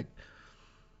 like,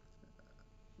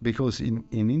 because in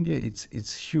India,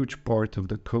 it's huge part of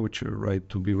the culture, right,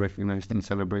 to be recognized and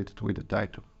celebrated with a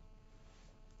title.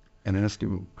 And I asked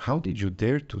him, how did you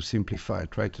dare to simplify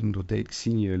it, right, and to take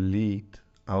senior lead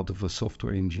out of a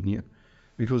software engineer?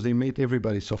 Because they made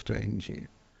everybody software engineer.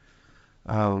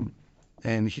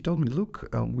 And he told me, look,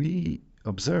 we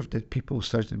observed that people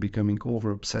started becoming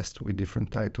over-obsessed with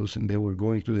different titles, and they were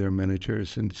going to their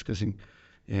managers and discussing,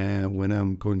 when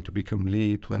I'm going to become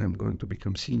lead, when I'm going to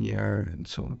become senior, and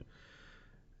so on.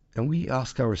 And we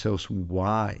asked ourselves,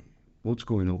 why? What's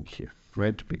going on here,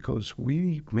 right? Because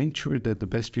we made sure that the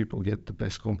best people get the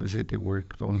best compensated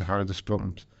work on the hardest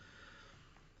problems.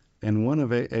 And one of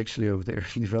their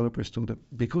developers told them,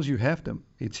 because you have them,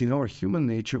 it's in our human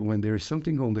nature when there is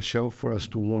something on the shelf for us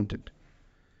to want it.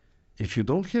 If you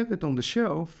don't have it on the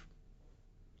shelf,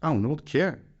 I will not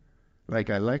care. Like,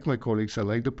 I like my colleagues, I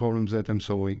like the problems that I'm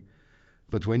solving.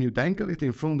 But when you dangle it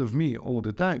in front of me all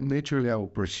the time, naturally I will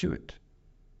pursue it.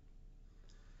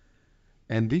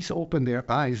 And this opened their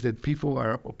eyes that people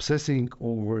are obsessing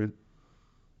over,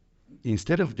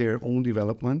 instead of their own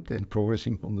development and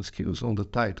progressing on the skills, on the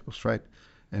titles, right?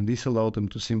 And this allowed them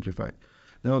to simplify.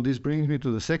 Now, this brings me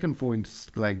to the second point,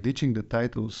 like ditching the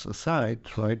titles aside,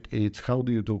 right? It's how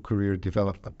do you do career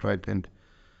development, right? And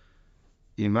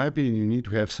in my opinion, you need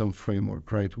to have some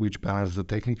framework, right? Which balances the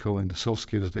technical and the soft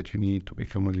skills that you need to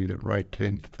become a leader, right?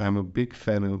 And I'm a big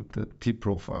fan of the T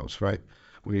profiles, right?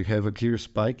 Where you have a clear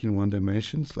spike in one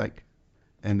dimension, like,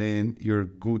 and then you're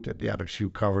good at the others.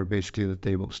 You cover basically the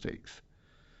table stakes.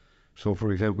 So,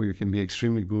 for example, you can be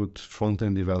extremely good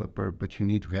front-end developer, but you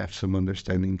need to have some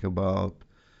understanding about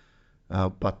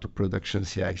path to production,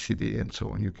 CI/CD, and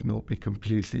so on. You cannot be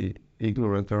completely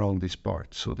ignorant around this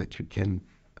part, so that you can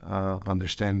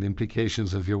understand the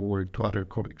implications of your work to other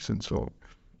colleagues and so on.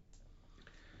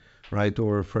 Right?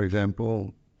 Or, for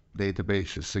example,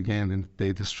 databases, again, and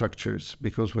data structures,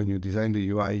 because when you design the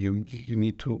UI, you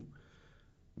need to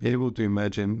be able to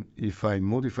imagine, if I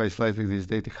modify slightly this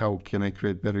data, how can I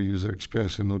create better user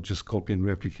experience and not just copy and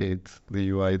replicate the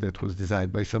UI that was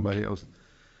designed by somebody else.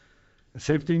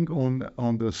 Same thing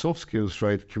on the soft skills,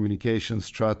 right? Communication,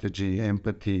 strategy,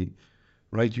 empathy,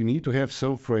 right? You need to have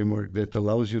some framework that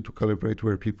allows you to calibrate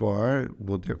where people are,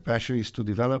 what their passion is to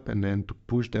develop, and then to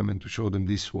push them and to show them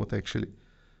this is what actually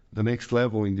the next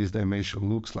level in this dimension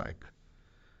looks like.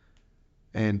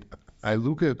 And I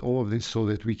look at all of this so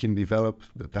that we can develop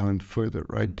the talent further,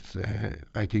 right?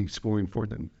 I think it's more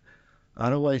important.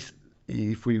 Otherwise,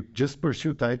 if we just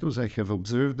pursue titles, I have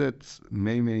observed that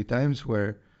many, many times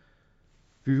where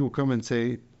people come and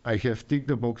say, I have ticked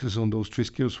the boxes on those 3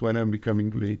 skills when I'm becoming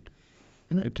great.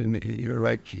 And you're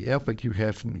like, yeah, but you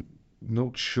have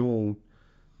not shown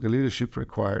the leadership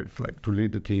required, like to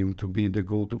lead the team, to be the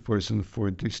go-to person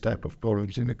for this type of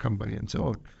problems in the company and so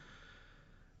on.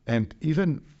 And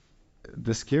even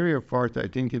the scarier part, I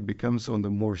think it becomes on the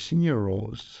more senior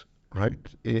roles, right?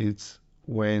 It's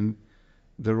when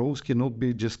the roles cannot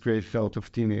be just created out of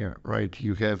thin air, right?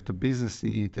 You have the business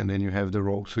need and then you have the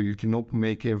role. So you cannot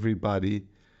make everybody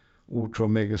ultra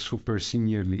mega super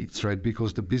senior leads, right?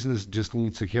 Because the business just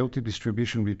needs a healthy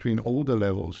distribution between all the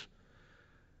levels.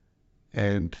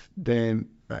 And then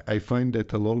I find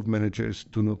that a lot of managers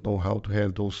do not know how to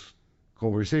have those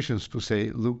conversations to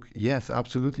say, look, yes,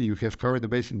 absolutely, you have covered the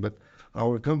basin, but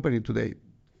our company today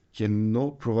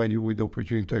cannot provide you with the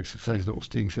opportunity to exercise those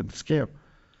things at scale.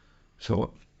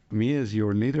 So me as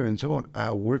your leader and so on,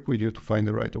 I'll work with you to find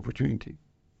the right opportunity.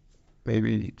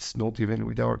 Maybe it's not even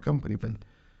with our company, but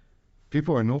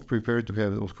people are not prepared to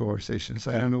have those conversations.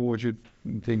 I don't know what you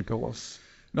think of us.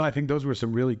 No, I think those were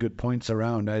some really good points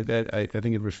around. I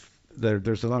think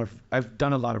there's a lot of, I've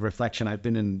done a lot of reflection. I've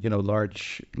been in,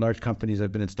 large companies.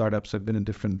 I've been in startups. I've been in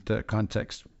different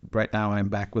contexts. Right now I'm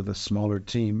back with a smaller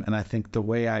team. And I think the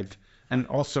way and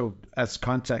also as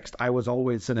context, I was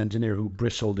always an engineer who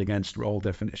bristled against role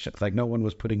definitions. Like no one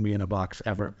was putting me in a box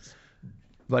ever.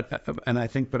 But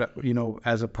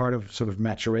as a part of sort of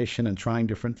maturation and trying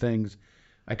different things,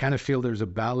 I kind of feel there's a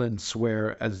balance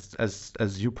where, as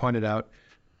you pointed out,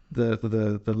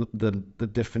 the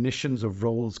definitions of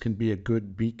roles can be a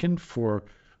good beacon for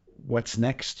what's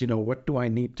next. What do I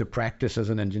need to practice as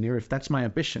an engineer? If that's my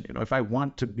ambition, if I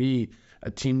want to be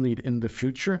a team lead in the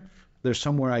future, there's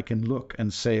somewhere I can look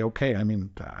and say, okay,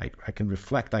 I can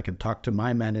reflect, I can talk to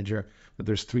my manager that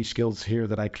there's 3 skills here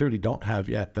that I clearly don't have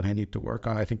yet that I need to work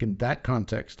on. I think in that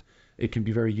context, it can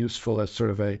be very useful as sort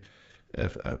of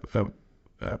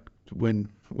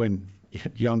when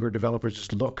younger developers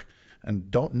just look and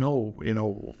don't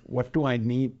know, what do I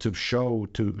need to show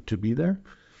to be there?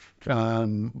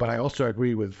 But I also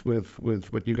agree with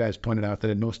what you guys pointed out, that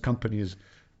in most companies,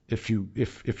 if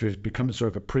it becomes sort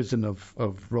of a prison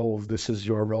of roles, this is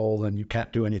your role and you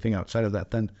can't do anything outside of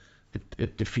that, then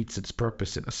it defeats its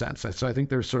purpose in a sense. So I think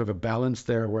there's sort of a balance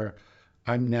there where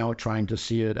I'm now trying to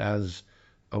see it as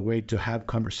a way to have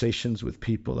conversations with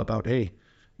people about, hey,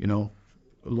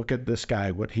 look at this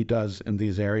guy, what he does in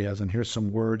these areas, and here's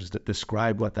some words that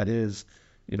describe what that is.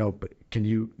 But can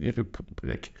you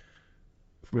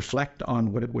reflect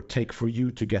on what it would take for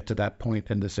you to get to that point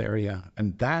in this area?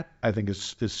 And that I think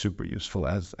is super useful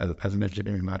as an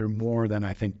engineering matter, more than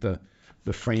I think the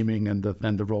framing and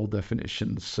the role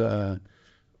definitions are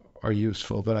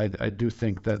useful. But I do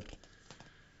think that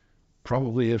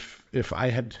probably if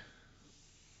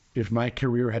my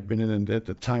career had been in at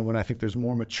the time when I think there's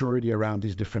more maturity around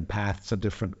these different paths and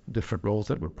different roles,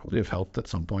 that would probably have helped at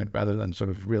some point, rather than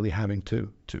sort of really having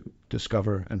to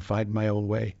discover and find my own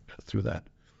way through that.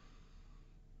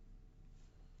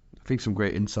 I think some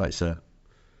great insights there.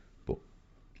 But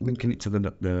linking it to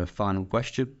the final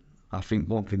question, I think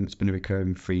one thing that's been a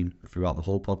recurring theme throughout the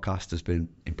whole podcast has been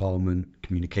empowerment,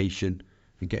 communication,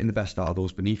 and getting the best out of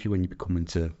those beneath you when you become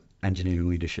into engineering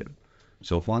leadership.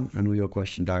 So Juan, I know your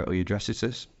question directly addresses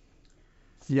this.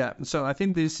 Yeah, so I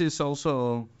think this is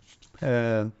also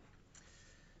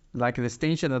like an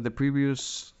extension of the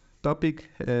previous topic,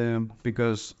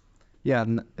 because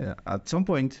at some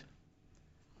point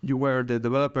you were the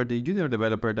junior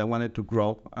developer that wanted to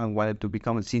grow and wanted to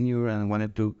become a senior and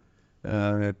wanted to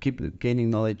keep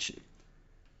gaining knowledge.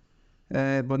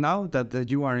 But now that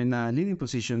you are in a leading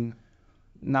position,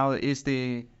 now is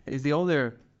the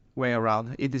other way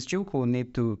around. It is you who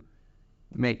need to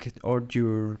make or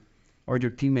your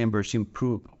team members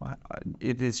improve.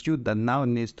 It is you that now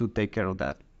needs to take care of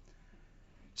that.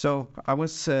 So I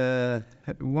was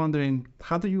wondering,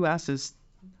 how do you assess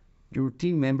your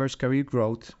team members' career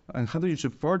growth, and how do you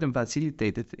support and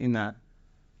facilitate it in a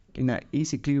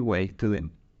easy, clear way to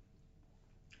them?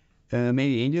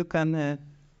 Maybe Angel can.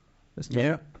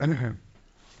 Yeah,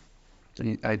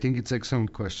 I think it's an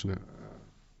excellent question.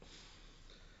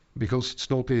 Because it's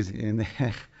not easy, and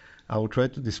I will try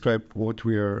to describe what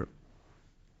we are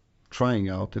trying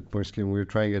out at Maersk, and we're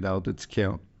trying it out at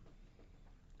scale.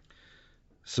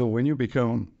 So when you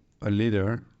become a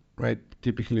leader, right,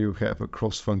 typically you have a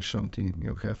cross-functional team.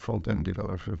 You have front-end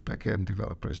developers, back-end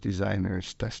developers,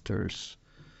 designers, testers,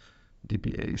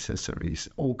 DBAs, SREs,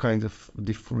 all kinds of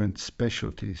different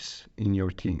specialties in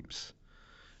your teams.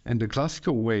 And the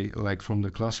classical way, like from the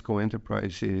classical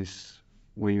enterprise, is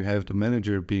when you have the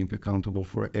manager being accountable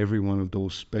for every one of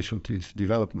those specialties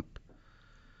development.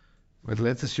 But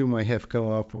let's assume I have come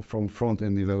up from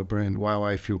front-end developer, and while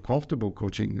I feel comfortable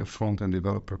coaching a front-end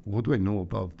developer, what do I know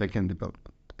about back-end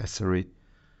development, SRE?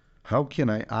 How can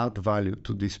I add value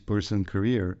to this person's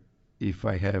career if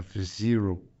I have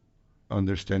zero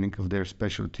understanding of their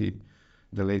specialty,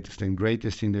 the latest and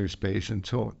greatest in their space, and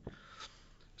so on?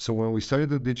 So when we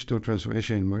started the digital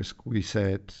transformation in Maersk, we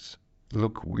said,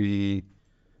 look, we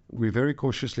very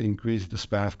cautiously increased the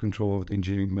span of control of the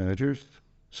engineering managers.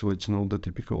 So it's not the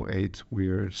typical 8.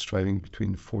 We're striving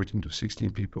between 14 to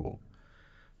 16 people.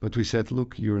 But we said,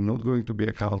 look, you're not going to be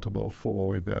accountable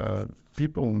for the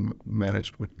people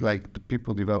management, like the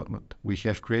people development. We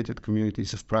have created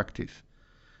communities of practice,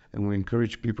 and we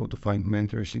encourage people to find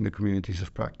mentors in the communities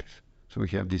of practice. So we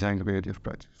have design community of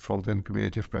practice, front-end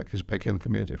community of practice, back-end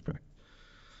community of practice,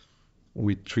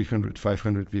 with 300,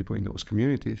 500 people in those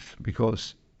communities,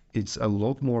 because it's a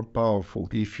lot more powerful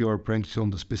if you're apprenticed on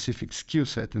the specific skill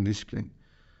set and discipline,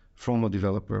 from a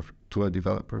developer to a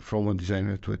developer, from a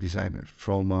designer to a designer,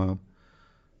 from a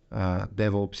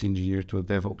DevOps engineer to a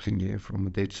DevOps engineer, from a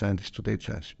data scientist to data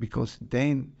scientist. Because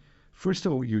then, first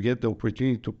of all, you get the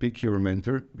opportunity to pick your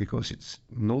mentor, because it's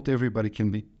not everybody can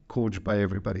be coached by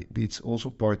everybody. It's also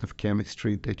part of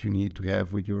chemistry that you need to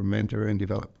have with your mentor and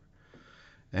developer.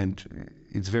 And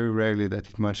it's very rarely that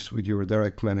it matches with your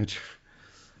direct manager.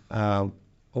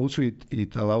 Also,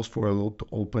 it allows for a lot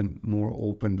more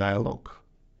open dialogue,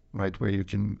 right? Where you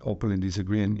can openly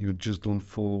disagree and you just don't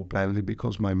follow blindly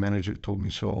because my manager told me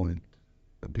so, and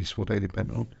this is what I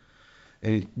depend on.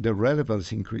 And the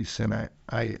relevance increase, and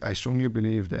I strongly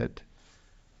believe that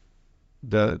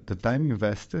the time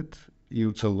invested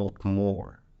yields a lot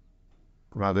more,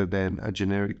 rather than a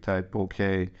generic type,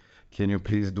 okay, can you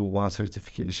please do one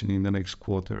certification in the next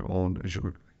quarter on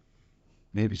Azure?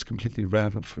 Maybe it's completely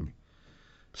relevant for me.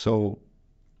 So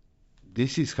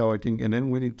this is how I think. And then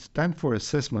when it's time for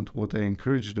assessment, what I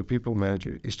encourage the people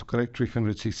manager is to collect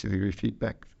 360-degree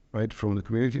feedback, right? From the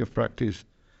community of practice,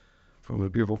 from the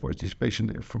people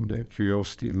participation, from their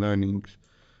curiosity, learnings,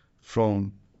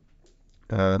 from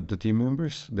the team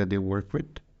members that they work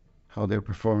with, how they're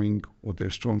performing, what they're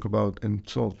strong about, and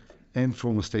so on, and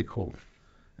from a stakeholder.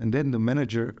 And then the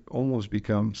manager almost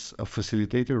becomes a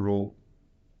facilitator role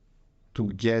to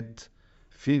get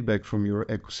feedback from your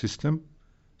ecosystem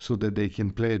so that they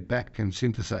can play it back and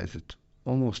synthesize it,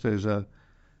 almost as a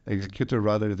executor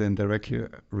rather than directly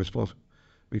responsible.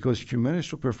 Because if you manage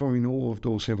to perform in all of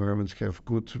those environments, have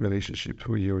good relationships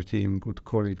with your team, good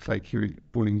colleagues, like you're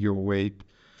pulling your weight,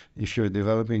 if you're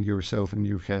developing yourself and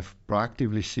you have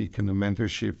proactively seeking a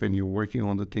mentorship and you're working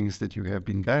on the things that you have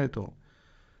been guided on,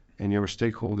 and your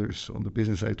stakeholders on the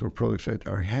business side or product side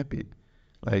are happy,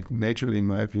 like naturally, in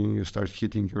my opinion, you start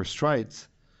hitting your strides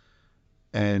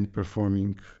and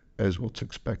performing as what's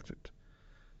expected.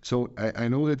 So I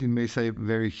know that it may say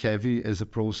very heavy as a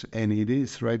process, and it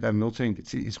is, right? I'm not saying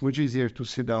it's much easier to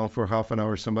sit down for half an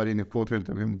hour, somebody in a quadrant,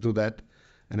 and do that,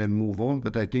 and then move on.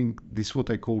 But I think this is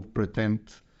what I call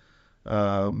pretend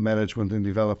management and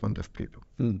development of people.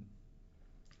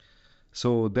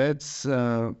 So that's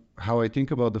how I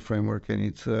think about the framework, and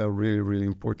it's really, really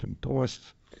important to us.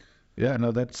 Yeah,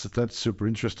 no, that's super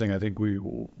interesting. I think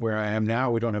where I am now,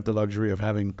 we don't have the luxury of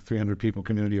having 300 people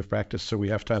community of practice, so we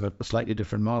have to have a slightly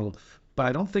different model. But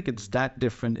I don't think it's that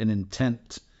different in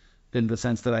intent, in the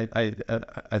sense that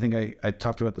I think I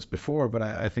talked about this before, but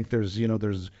I think there's the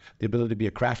ability to be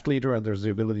a craft leader and there's the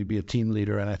ability to be a team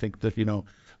leader, and I think that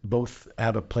both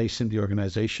have a place in the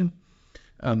organization.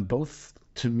 Both,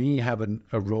 to me, have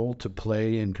a role to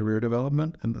play in career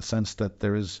development, in the sense that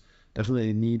there is definitely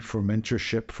a need for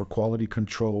mentorship, for quality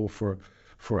control,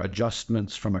 for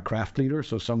adjustments from a craft leader.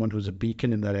 So someone who's a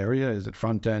beacon in that area. Is it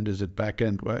front end? Is it back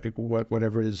end?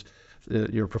 Whatever it is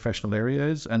your professional area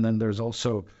is. And then there's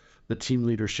also the team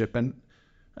leadership. And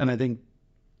I think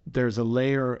there's a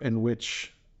layer in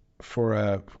which for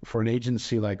an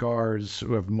agency like ours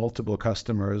who have multiple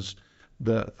customers,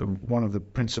 one of the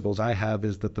principles I have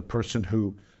is that the person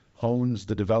who owns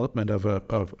the development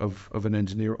of an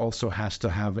engineer also has to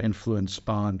have influence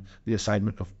on the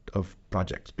assignment of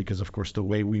projects, because of course the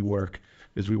way we work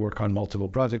is we work on multiple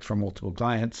projects for multiple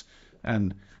clients.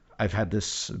 And I've had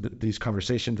these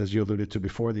conversations, as you alluded to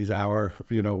before, these hour,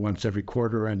 once every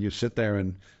quarter, and you sit there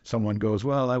and someone goes,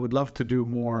 well, I would love to do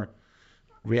more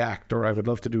React, or I would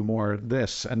love to do more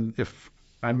this. And if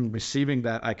I'm receiving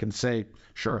that, I can say,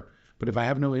 sure. But if I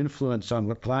have no influence on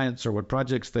what clients or what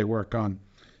projects they work on,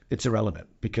 it's irrelevant,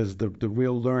 because the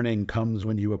real learning comes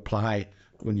when you apply,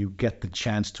 when you get the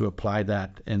chance to apply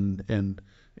that in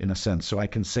a sense. So I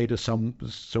can say to so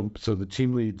the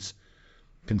team leads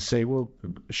can say, well,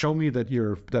 show me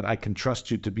that I can trust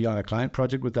you to be on a client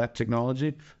project with that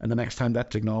technology, and the next time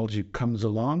that technology comes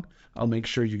along, I'll make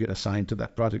sure you get assigned to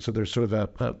that project. So there's sort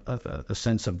of a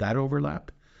sense of that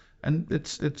overlap, and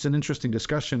it's an interesting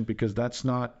discussion, because that's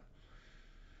not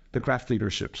the craft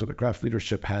leadership. So the craft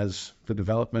leadership has the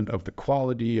development of the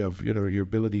quality of your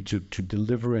ability to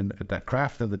deliver in that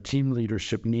craft, and the team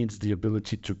leadership needs the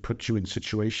ability to put you in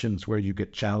situations where you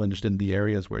get challenged in the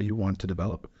areas where you want to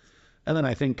develop. And then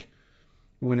I think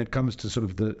when it comes to sort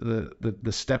of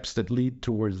the steps that lead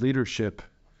towards leadership,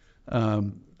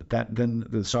 that then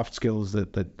the soft skills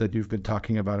that you've been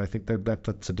talking about, I think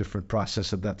that's a different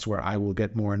process, and that's where I will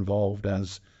get more involved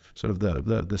as sort of the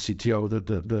CTO,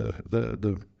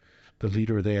 the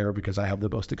leader there, because I have the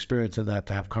most experience in that,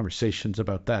 to have conversations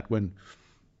about that when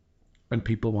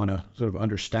people want to sort of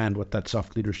understand what that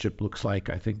soft leadership looks like.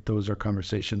 I think those are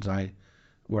conversations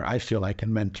where I feel I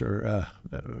can mentor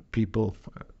people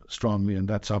strongly, and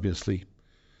that's obviously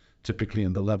typically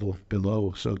in the level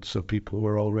below. So people who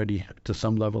are already to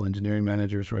some level engineering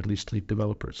managers, or at least lead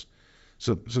developers.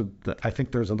 I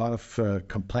think there's a lot of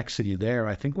complexity there.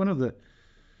 I think one of the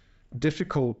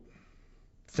difficult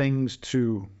things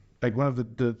to, like, one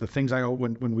of the things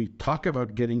when we talk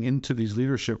about getting into these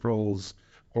leadership roles,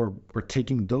 or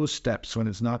taking those steps, when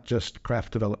it's not just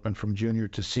craft development from junior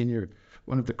to senior,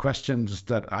 one of the questions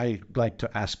that I like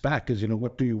to ask back is,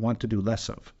 what do you want to do less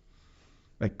of?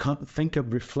 Like,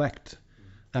 reflect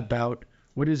about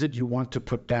what is it you want to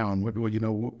put down.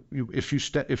 If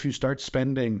you start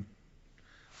spending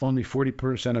only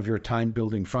 40% of your time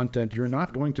building front end, you're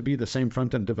not going to be the same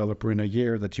front end developer in a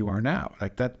year that you are now.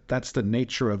 Like that's the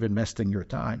nature of investing your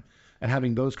time, and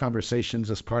having those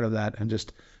conversations as part of that, and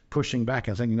just pushing back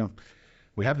and saying,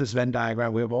 we have this Venn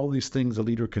diagram, we have all these things a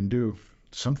leader can do.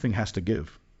 Something has to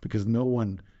give, because no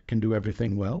one can do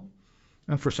everything well.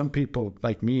 And for some people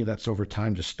like me, that's over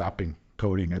time just stopping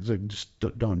coding. It's like, just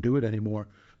don't do it anymore.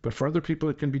 But for other people,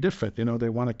 it can be different. They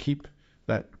want to keep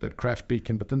that craft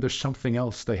beacon, but then there's something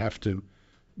else they have to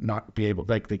not be able,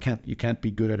 like you can't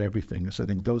be good at everything. So I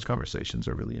think those conversations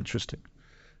are really interesting,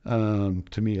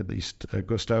 to me at least.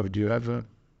 Gustav, do you have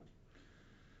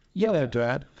to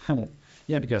add?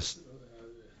 Yeah, because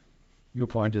your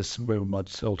point is very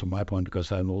much also my point,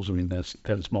 because I'm also in a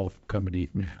fairly small company,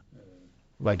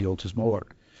 like also smaller.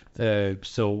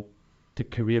 So the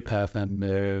career path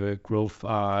and growth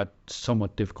are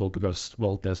somewhat difficult, because,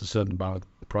 well, there's a certain amount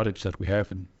of products that we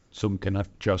have, and some cannot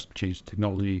just change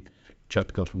technology just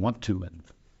because we want to, and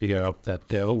figure out that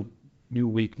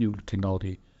new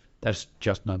technology, that's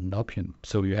just not an option.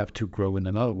 So you have to grow in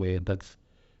another way, and that's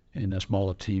in a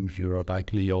smaller team. You're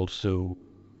likely also,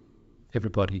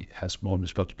 everybody has more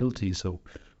responsibility,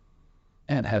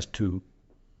 and has to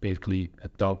basically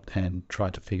adopt and try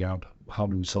to figure out how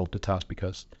to solve the task,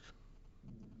 because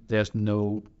there's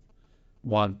no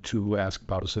one to ask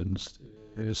about a certain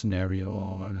scenario,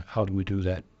 or how do we do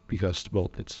that, because, well,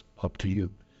 it's up to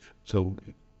you. So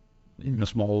in a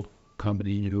small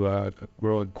company, you are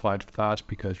growing quite fast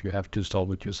because you have to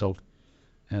solve it yourself.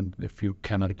 And if you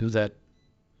cannot do that,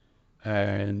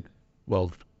 and,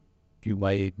 well, you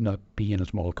might not be in a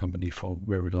small company for a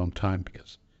very long time,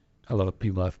 because a lot of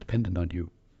people are dependent on you,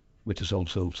 which is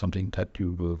also something that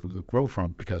you will grow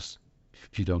from, because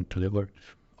if you don't deliver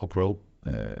or grow,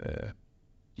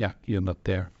 you're not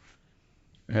there.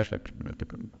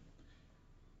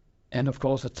 And of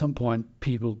course, at some point,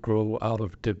 people grow out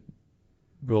of the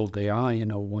role they are,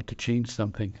 want to change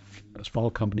something. A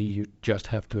small company, you just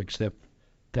have to accept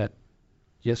that,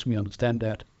 yes, we understand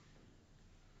that.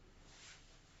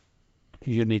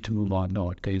 You need to move on,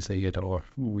 or they say it, or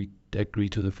we agree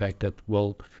to the fact that,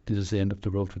 well, this is the end of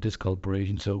the road for this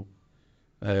corporation, so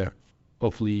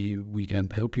hopefully we can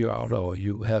help you out, or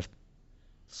you have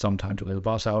some time to help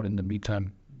us out in the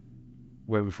meantime,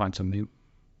 where we find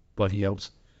somebody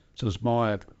else. So it's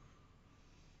more a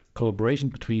collaboration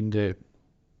between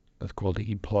let's call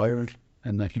the employer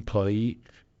and the employee,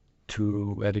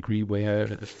 to a degree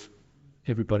where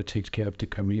everybody takes care of the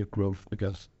career growth,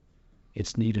 because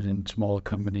it's needed in smaller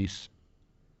companies.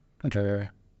 And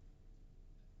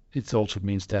it also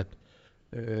means that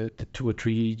the 2 or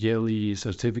 3 yearly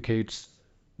certificates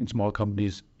in small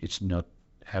companies, it's not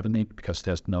happening, because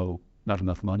there's not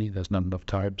enough money, there's not enough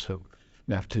time, so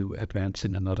you have to advance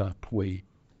in another way.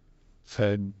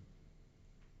 So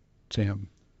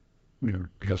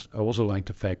Because I also like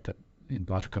the fact that in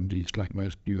large companies like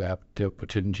most, you have the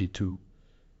opportunity to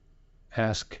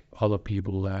ask other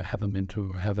people, have them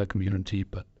into, have a community,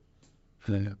 but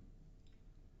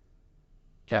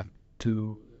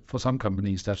for some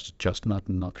companies that's just not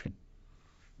an option.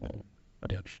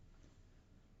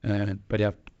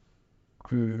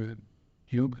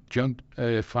 You, John,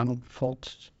 final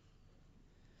thoughts?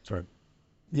 Sorry.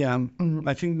 Yeah,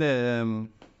 I think the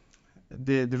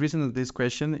reason of this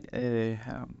question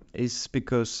is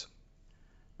because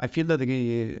I feel that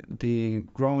the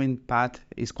growing path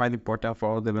is quite important for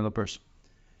all developers.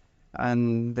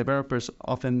 And developers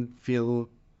often feel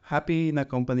happy in a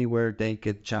company where they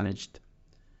get challenged.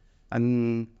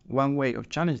 And one way of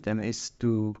challenge them is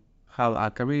to have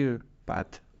a career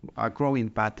path, a growing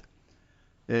path.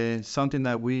 Something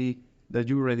that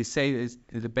you already say is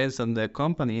it depends on the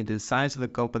company, the size of the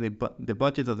company, but the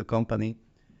budget of the company.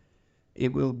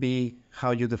 It will be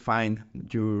how you define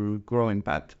your growing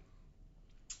path.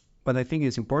 What I think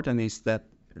is important is that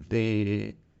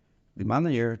the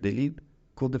manager, the lead,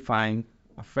 could define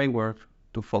a framework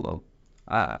to follow,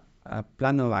 a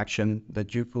plan of action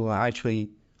that you could actually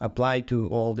apply to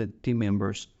all the team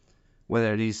members,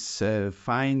 whether it is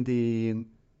find the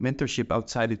mentorship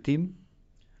outside the team.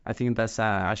 I think that's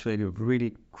actually a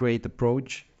really great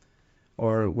approach.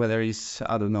 Or whether it's,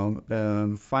 I don't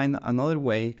know, find another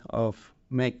way of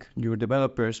make your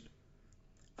developers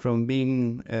from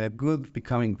being good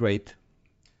becoming great.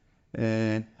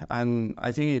 And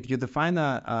I think if you define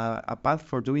a path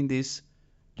for doing this,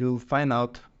 you'll find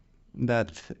out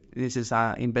that this is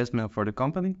an investment for the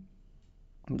company,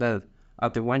 that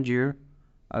after 1 year,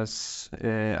 as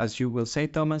you will say,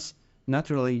 Thomas,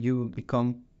 naturally you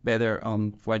become better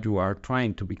on what you are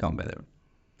trying to become better.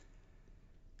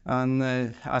 And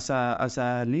as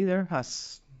a leader,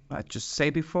 as I just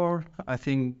said before, I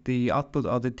think the output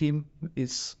of the team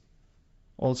is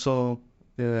also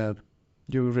your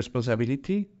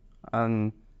responsibility,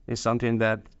 and it's something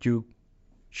that you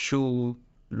should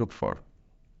look for.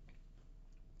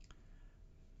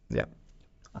 Yeah.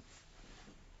 I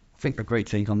think a great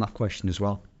take on that question as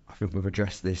well. I think we've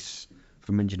addressed this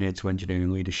from engineer to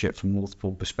engineering leadership from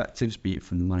multiple perspectives, be it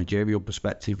from the managerial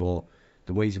perspective or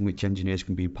the ways in which engineers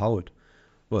can be empowered.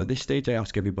 But at this stage, I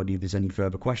ask everybody if there's any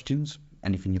further questions,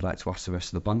 anything you'd like to ask the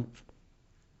rest of the panel.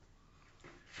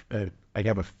 I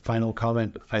have a final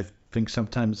comment. I think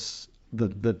sometimes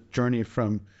the journey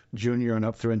from junior and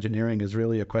up through engineering is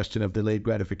really a question of delayed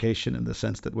gratification, in the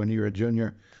sense that when you're a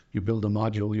junior, you build a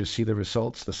module, you see the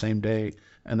results the same day,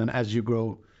 and then as you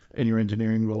grow in your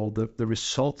engineering role, the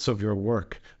results of your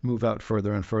work move out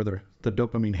further and further. The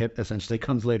dopamine hit essentially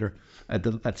comes later.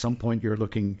 At some point, you're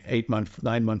looking 8 months,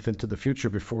 9 months into the future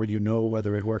before you know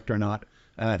whether it worked or not.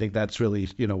 And I think that's really,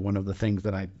 one of the things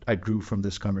that I drew from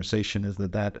this conversation, is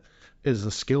that is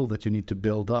a skill that you need to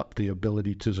build up, the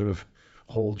ability to sort of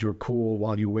hold your cool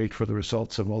while you wait for the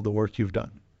results of all the work you've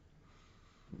done.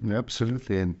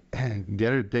 Absolutely. And the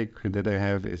other take that I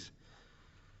have is,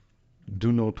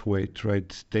 do not wait,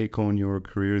 right? Take on your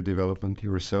career development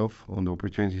yourself on the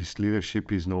opportunities.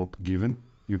 Leadership is not given.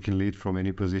 You can lead from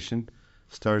any position.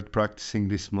 Start practicing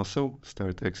this muscle,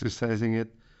 start exercising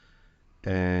it,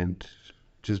 and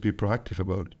just be proactive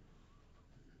about it.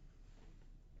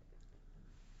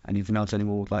 Anything else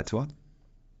anyone would like to add?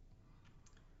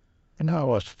 And I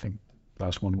also think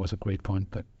last one was a great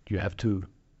point, that you have to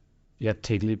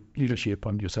take leadership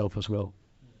on yourself as well.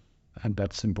 And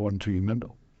that's important to remember.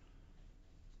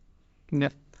 Yeah,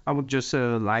 I would just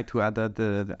like to add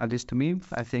that, at least to me,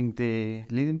 I think the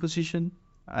leading position,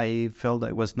 I felt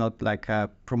that it was not like a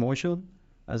promotion,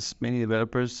 as many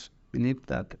developers believe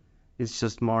that it's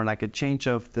just more like a change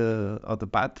of the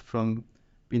path from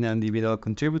being an individual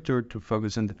contributor to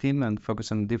focus on the team and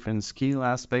focus on different skill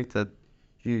aspects that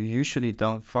you usually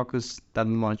don't focus that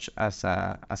much as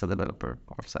a developer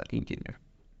or as an engineer.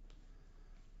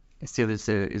 It still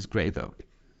is great though.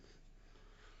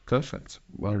 Perfect.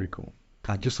 Very cool.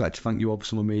 I'd just like to thank you all for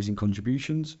some amazing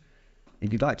contributions.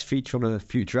 If you'd like to feature on a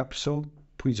future episode,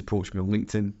 please approach me on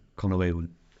LinkedIn, Connor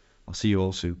Leyland. I'll see you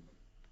all soon.